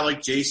for a guy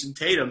like Jason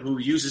Tatum, who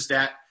uses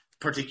that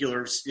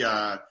particular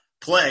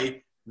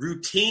play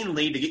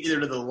routinely to get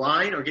either to the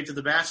line or get to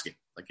the basket.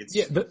 Like it's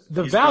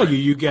the value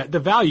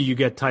you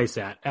get Tice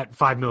at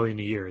 $5 million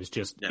a year is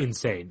just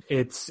insane.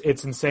 It's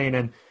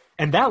insane.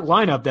 And that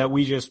lineup that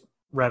we just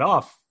read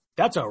off,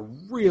 that's a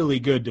really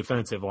good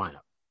defensive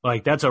lineup.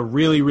 Like that's a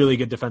really, really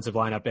good defensive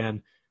lineup.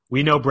 And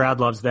we know Brad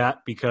loves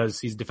that because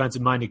he's a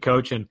defensive-minded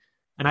coach, and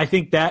I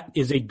think that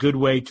is a good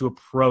way to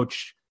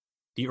approach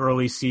the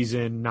early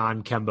season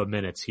non-Kemba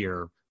minutes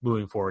here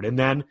moving forward. And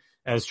then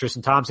as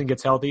Tristan Thompson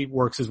gets healthy,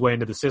 works his way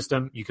into the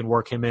system, you can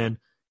work him in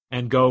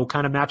and go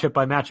kind of matchup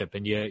by matchup,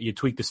 and you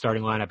tweak the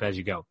starting lineup as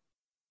you go.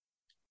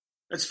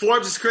 That's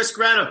Forbes' Chris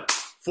Grenham,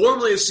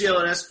 formerly of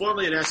CLNS,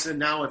 formerly at Essen,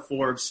 now at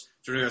Forbes,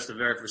 joining us the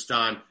very first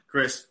time.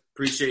 Chris,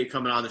 appreciate you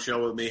coming on the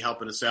show with me,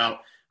 helping us out.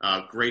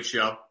 Great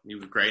show. You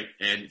were great.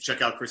 And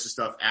check out Chris's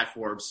stuff at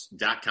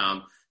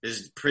Forbes.com. This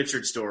is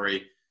Pritchard's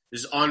story.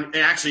 This is and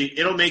actually,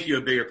 it'll make you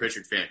a bigger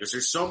Pritchard fan because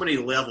there's so many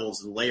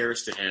levels and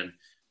layers to him.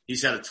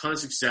 He's had a ton of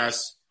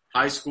success,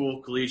 high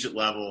school, collegiate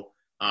level.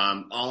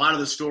 A lot of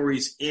the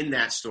stories in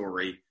that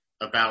story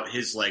about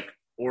his like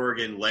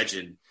Oregon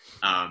legend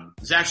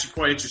is actually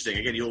quite interesting.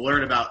 Again, you'll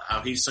learn about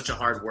how he's such a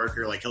hard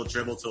worker. Like he'll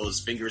dribble till his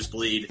fingers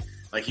bleed.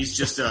 Like he's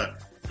a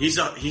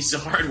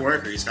hard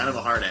worker. He's kind of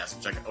a hard ass,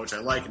 which I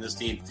like, and this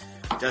team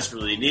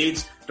desperately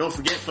needs. Don't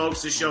forget,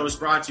 folks, this show is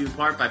brought to you in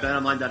part by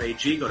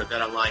BetOnline.ag. Go to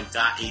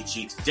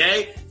BetOnline.ag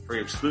today for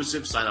your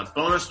exclusive sign-up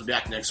bonus. We'll be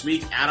back next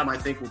week. Adam, I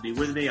think, will be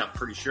with me. I'm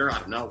pretty sure. I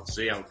don't know. We'll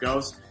see how it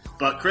goes.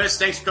 But, Chris,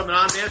 thanks for coming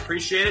on, man.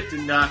 Appreciate it,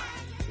 and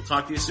we'll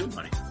talk to you soon,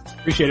 buddy.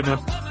 Appreciate it,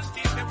 man.